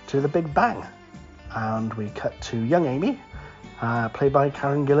on to the Big Bang, and we cut to young Amy, played by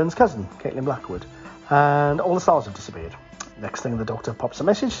Karen Gillan's cousin, Caitlin Blackwood, and all the stars have disappeared. Next thing, the Doctor pops a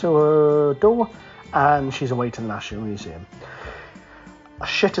message to her door, and she's away to the National Museum. As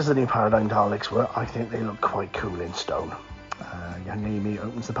shit as the new Paradigm Daleks were, I think they look quite cool in stone. Young Amy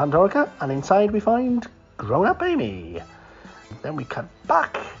opens the Pandorica, and inside we find grown-up Amy. Then we cut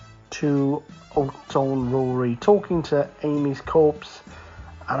back to Autumn Rory talking to Amy's corpse,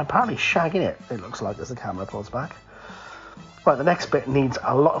 and apparently shagging it, it looks like, as the camera pulls back. Right, the next bit needs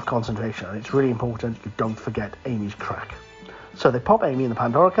a lot of concentration, and it's really important you don't forget Amy's crack. So they pop Amy in the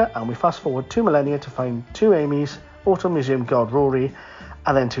Pandorica, and we fast forward 2 millennia to find 2 Amy's, Autumn Museum guard Rory,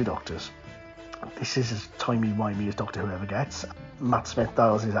 and then 2 Doctors. This is as timey-wimey as Doctor Who ever gets. Matt Smith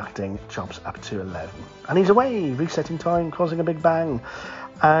dials his acting chops up to 11. And he's away, resetting time, causing a big bang.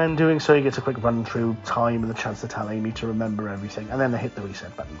 And doing so, he gets a quick run through time and the chance to tell Amy to remember everything. And then they hit the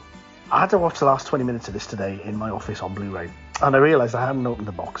reset button. I had to watch the last 20 minutes of this today in my office on Blu-ray. And I realised I hadn't opened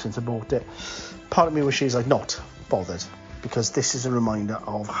the box since I bought it. Part of me wishes I'd not bothered, because this is a reminder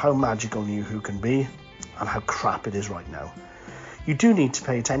of how magical New Who can be and how crap it is right now. You do need to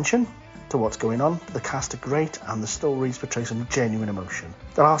pay attention to what's going on. The cast are great and the stories portray some genuine emotion.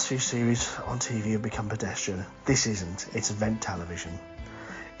 The last few series on TV have become pedestrian. This isn't. It's event television.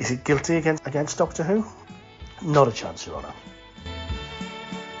 Is it guilty against Doctor Who? Not a chance, Your Honour.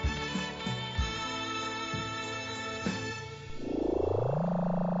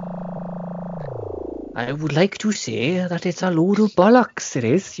 I would like to say that it's a load of bollocks, it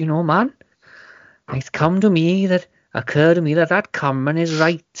is, you know, man. It's occurred to me that Cameron is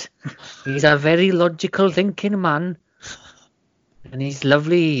right. He's a very logical thinking man. And he's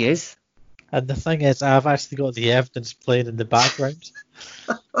lovely, he is. And the thing is, I've actually got the evidence playing in the background.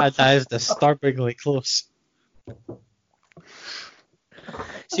 And that is disturbingly close.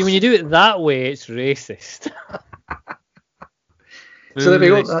 See, when you do it that way, it's racist. So there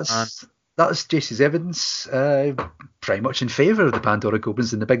we go. That's Jace's evidence, pretty much in favour of the Pandorica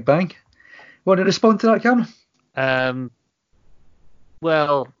opens in the Big Bang. Want to respond to that, Cameron?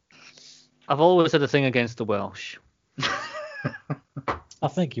 Well, I've always had a thing against the Welsh. I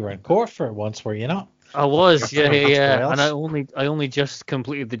think you were in court for it once, were you not? I was, yeah. And I only just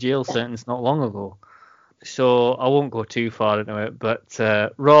completed the jail sentence not long ago. So I won't go too far into it, but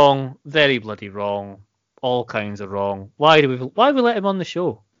wrong, very bloody wrong, all kinds of wrong. Why we let him on the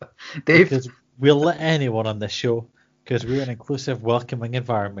show? Dave? Because we'll let anyone on this show, because we're an inclusive, welcoming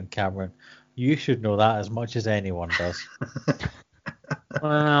environment, Cameron. You should know that as much as anyone does.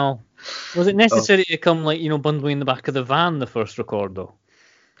 Well, was it necessary to come, bundling in the back of the van the first record, though?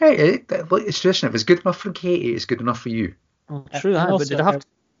 Hey, it's tradition. If it's good enough for Katie, it's good enough for you. Oh, true that, but did I have to...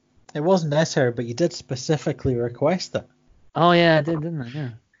 It wasn't necessary, but you did specifically request it. Oh, yeah, I did, didn't I? Yeah.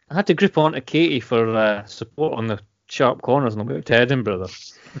 I had to grip onto Katie for support on the sharp corners on the way to Edinburgh, though.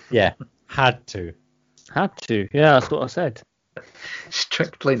 Yeah, had to. Had to, yeah, that's what I said.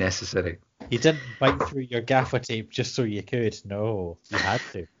 Strictly necessary. You didn't bite through your gaffer tape just so you could. No, you had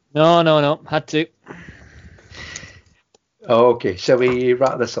to. No, had to. Okay, shall we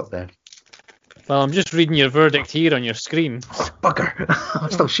wrap this up then? Well, I'm just reading your verdict here on your screen. Bugger!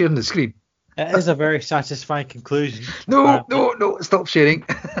 I'm still sharing the screen. It is a very satisfying conclusion. No, stop sharing.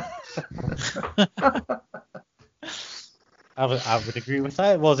 I would agree with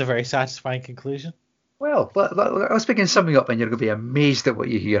that. It was a very satisfying conclusion. Well, I was picking something up and you're going to be amazed at what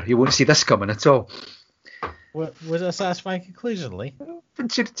you hear. You won't see this coming at all. Was it a satisfying conclusion, Lee?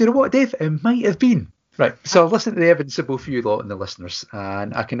 Do you know what, Dave? It might have been. Right, so I've listened to the evidence of both you lot and the listeners,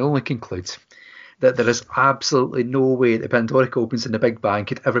 and I can only conclude that there is absolutely no way that Pandorica Opens and the Big Bang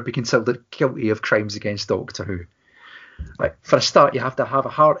could ever be considered guilty of crimes against Doctor Who. Right, for a start, you have to have a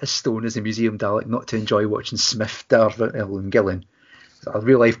heart as stone as a museum Dalek not to enjoy watching Smith, Darvill and Gillen. So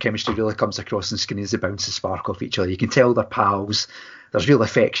real life chemistry really comes across on screen as they bounce and spark off each other. You can tell they're pals. There's real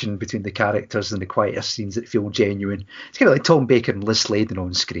affection between the characters and the quieter scenes that feel genuine. It's kind of like Tom Baker and Liz Sladen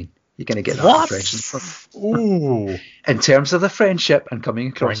on screen. You're going to get that impression. Ooh. In terms of the friendship and coming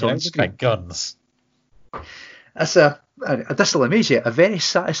across on screen. Big guns. That's this will amaze you, a very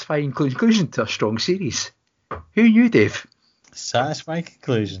satisfying conclusion to a strong series. Who knew, Dave? Satisfying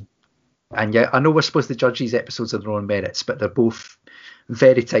conclusion. And yeah, I know we're supposed to judge these episodes on their own merits, but they're both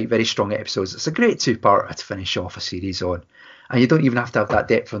very tight, very strong episodes. It's a great two-parter to finish off a series on. And you don't even have to have that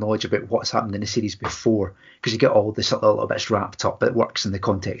depth of knowledge about what's happened in the series before, because you get all this little bits wrapped up, but it works in the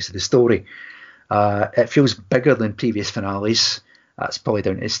context of the story. It feels bigger than previous finales. That's probably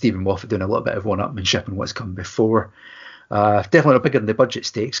down to Stephen Moffat doing a little bit of one-upmanship on what's come before. Definitely not bigger than the budget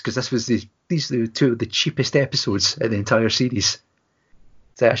stakes, because these are two of the cheapest episodes in the entire series.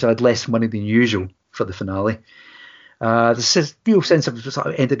 They actually had less money than usual for the finale. There's a real sense of sort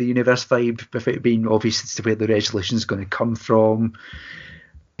of end of the universe vibe without it being obvious as to where the resolution is going to come from.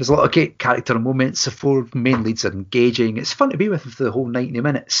 There's a lot of great character moments. The four main leads are engaging. It's fun to be with them for the whole 90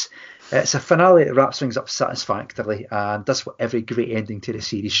 minutes. It's a finale that wraps things up satisfactorily and does what every great ending to the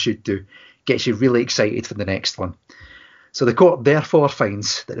series should do. Gets you really excited for the next one. So the court therefore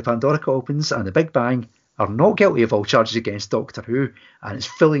finds that the Pandorica Opens and the Big Bang are not guilty of all charges against Doctor Who, and it's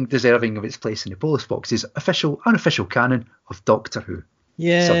fully deserving of its place in the Police Box's official, unofficial canon of Doctor Who.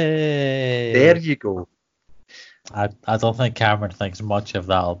 Yay! So, there you go. I don't think Cameron thinks much of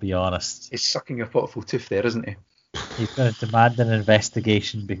that, I'll be honest. He's sucking a potful tooth there, isn't he? He's going to demand an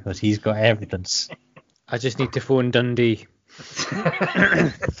investigation because he's got evidence. I just need to phone Dundee.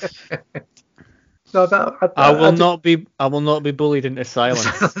 No, I will not be bullied into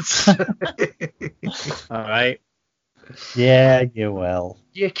silence. All right. Yeah, you will.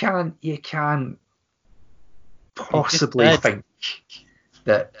 You can't possibly think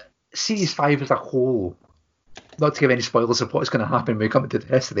that Series 5 as a whole, not to give any spoilers of what's going to happen when we come to the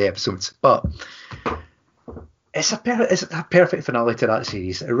rest of the episodes, but it's a perfect finale to that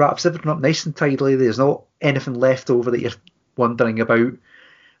series. It wraps everything up nice and tidily. There's not anything left over that you're wondering about.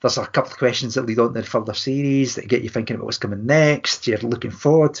 There's a couple of questions that lead on to the further series that get you thinking about what's coming next. You're looking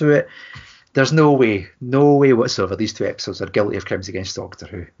forward to it. There's no way whatsoever these two episodes are guilty of crimes against Doctor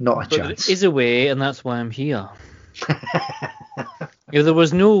Who. Not a chance. There is a way, and that's why I'm here. If there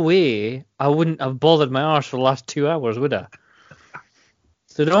was no way, I wouldn't have bothered my arse for the last 2 hours, would I?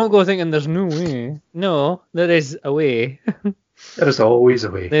 So don't go thinking there's no way. No, there is a way. There is always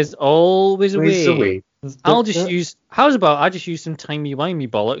a way. There's always a way. I just use some timey-wimey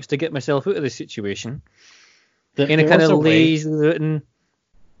bollocks to get myself out of this situation. In a kind of lazy written...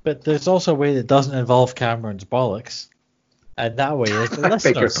 But there's also a way that doesn't involve Cameron's bollocks. And that way is the listeners. I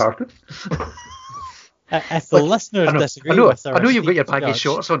beg your pardon? If the listeners disagree with our... I know you've got your baggy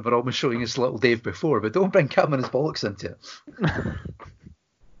shorts on, we're almost showing us little Dave before, but don't bring Cameron's bollocks into it.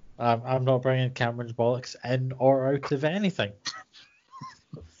 I'm not bringing Cameron's bollocks in or out of anything.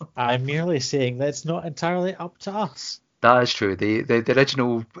 I'm merely saying that it's not entirely up to us. That is true. The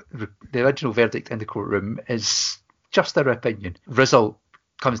original verdict in the courtroom is just our opinion. Result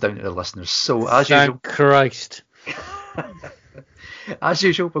comes down to the listeners. So as usual, Christ. As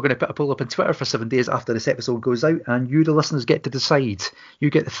usual, we're going to put a poll up on Twitter for 7 days after this episode goes out, and you, the listeners, get to decide.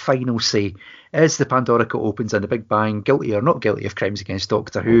 You get the final say. Is the Pandorica Opens and the Big Bang guilty or not guilty of crimes against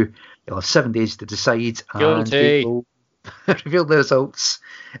Doctor Who? You'll have 7 days to decide. Guilty. And we will reveal the results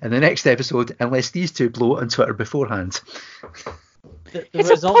in the next episode, unless these two blow it on Twitter beforehand. The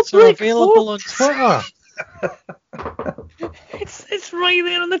results are available on Twitter. It's right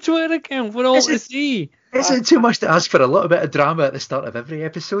there on the Twitter account for all to see. Is it too much to ask for a little bit of drama at the start of every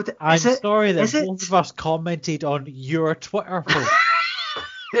episode? I'm sorry that both of us commented on your Twitter post.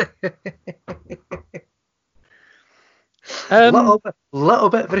 Little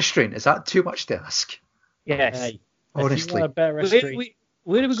bit of restraint. Is that too much to ask? Yes. Honestly.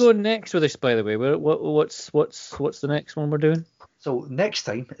 Where do we go next with this, by the way? What's the next one we're doing? So next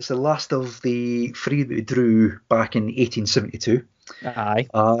time, it's the last of the three that we drew back in 1872.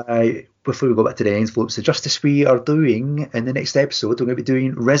 Aye. Before we go back to the envelopes, the Justice we are doing in the next episode, we're going to be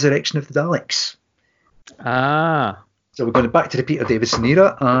doing Resurrection of the Daleks. So we're going back to the Peter Davison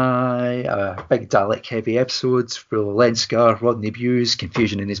era. A big Dalek heavy episodes, Will Lenskar, Rodney Bewes,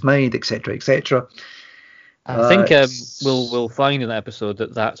 confusion in his mind, etc., etc. I think we'll find in that episode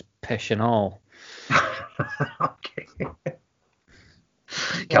that's pish and all. Okay.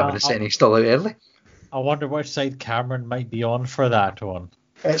 Cameron is saying he's still out early. I wonder which side Cameron might be on for that one.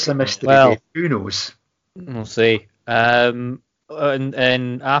 It's a mystery. Well- Who knows? We'll see. And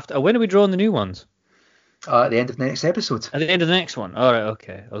after, when are we drawing the new ones? At the end of the next episode. At the end of the next one. All right,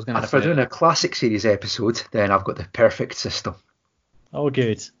 okay. I was going And to if we're say. doing a classic series episode, then I've got the perfect system. Oh,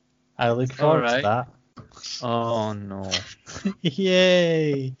 good. I look forward to that. Oh no.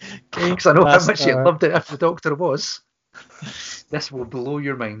 Yay! Because I know how much you Master. loved it if the Doctor was. This will blow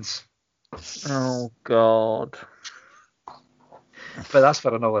your minds. Oh God. But that's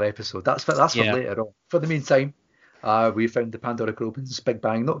for another episode. That's for Yeah. later on. For the meantime, we found the Pandorica opens, Big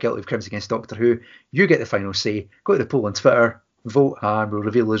Bang, not guilty of crimes against Doctor Who. You get the final say. Go to the poll on Twitter, vote, and we'll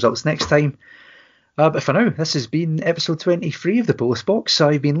reveal the results next time. But for now, this has been episode 23 of the Bolus Box.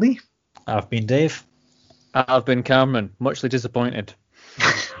 I've been Lee. I've been Dave. I've been Cameron, muchly disappointed.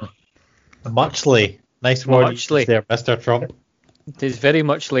 Muchly. Nice word Muchly. there, Mr. Trump. It is very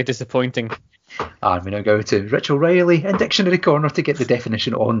muchly disappointing. And we now go to Rich O'Reilly in Dictionary Corner to get the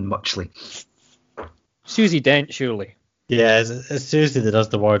definition on muchly. Susie Dent, surely. Yeah, it's Susie that does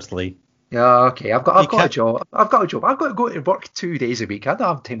the words, Lee. Yeah, okay. I've got a can't- job. I've got to go to work 2 days a week. I don't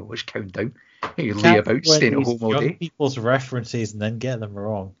have time to watch Countdown. You lay Can't about win staying at these home all young day. people's references and then get them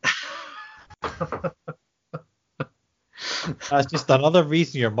wrong. That's just another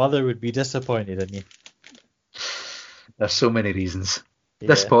reason your mother would be disappointed in you. There's so many reasons.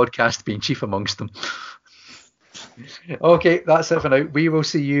 This Yeah. podcast being chief amongst them. Okay, that's it for now. We will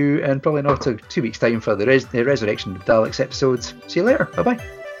see you in probably not 2 weeks' time for the Resurrection of the Daleks episodes. See you later. Bye bye.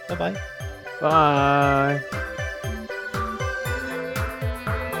 Bye-bye. Bye.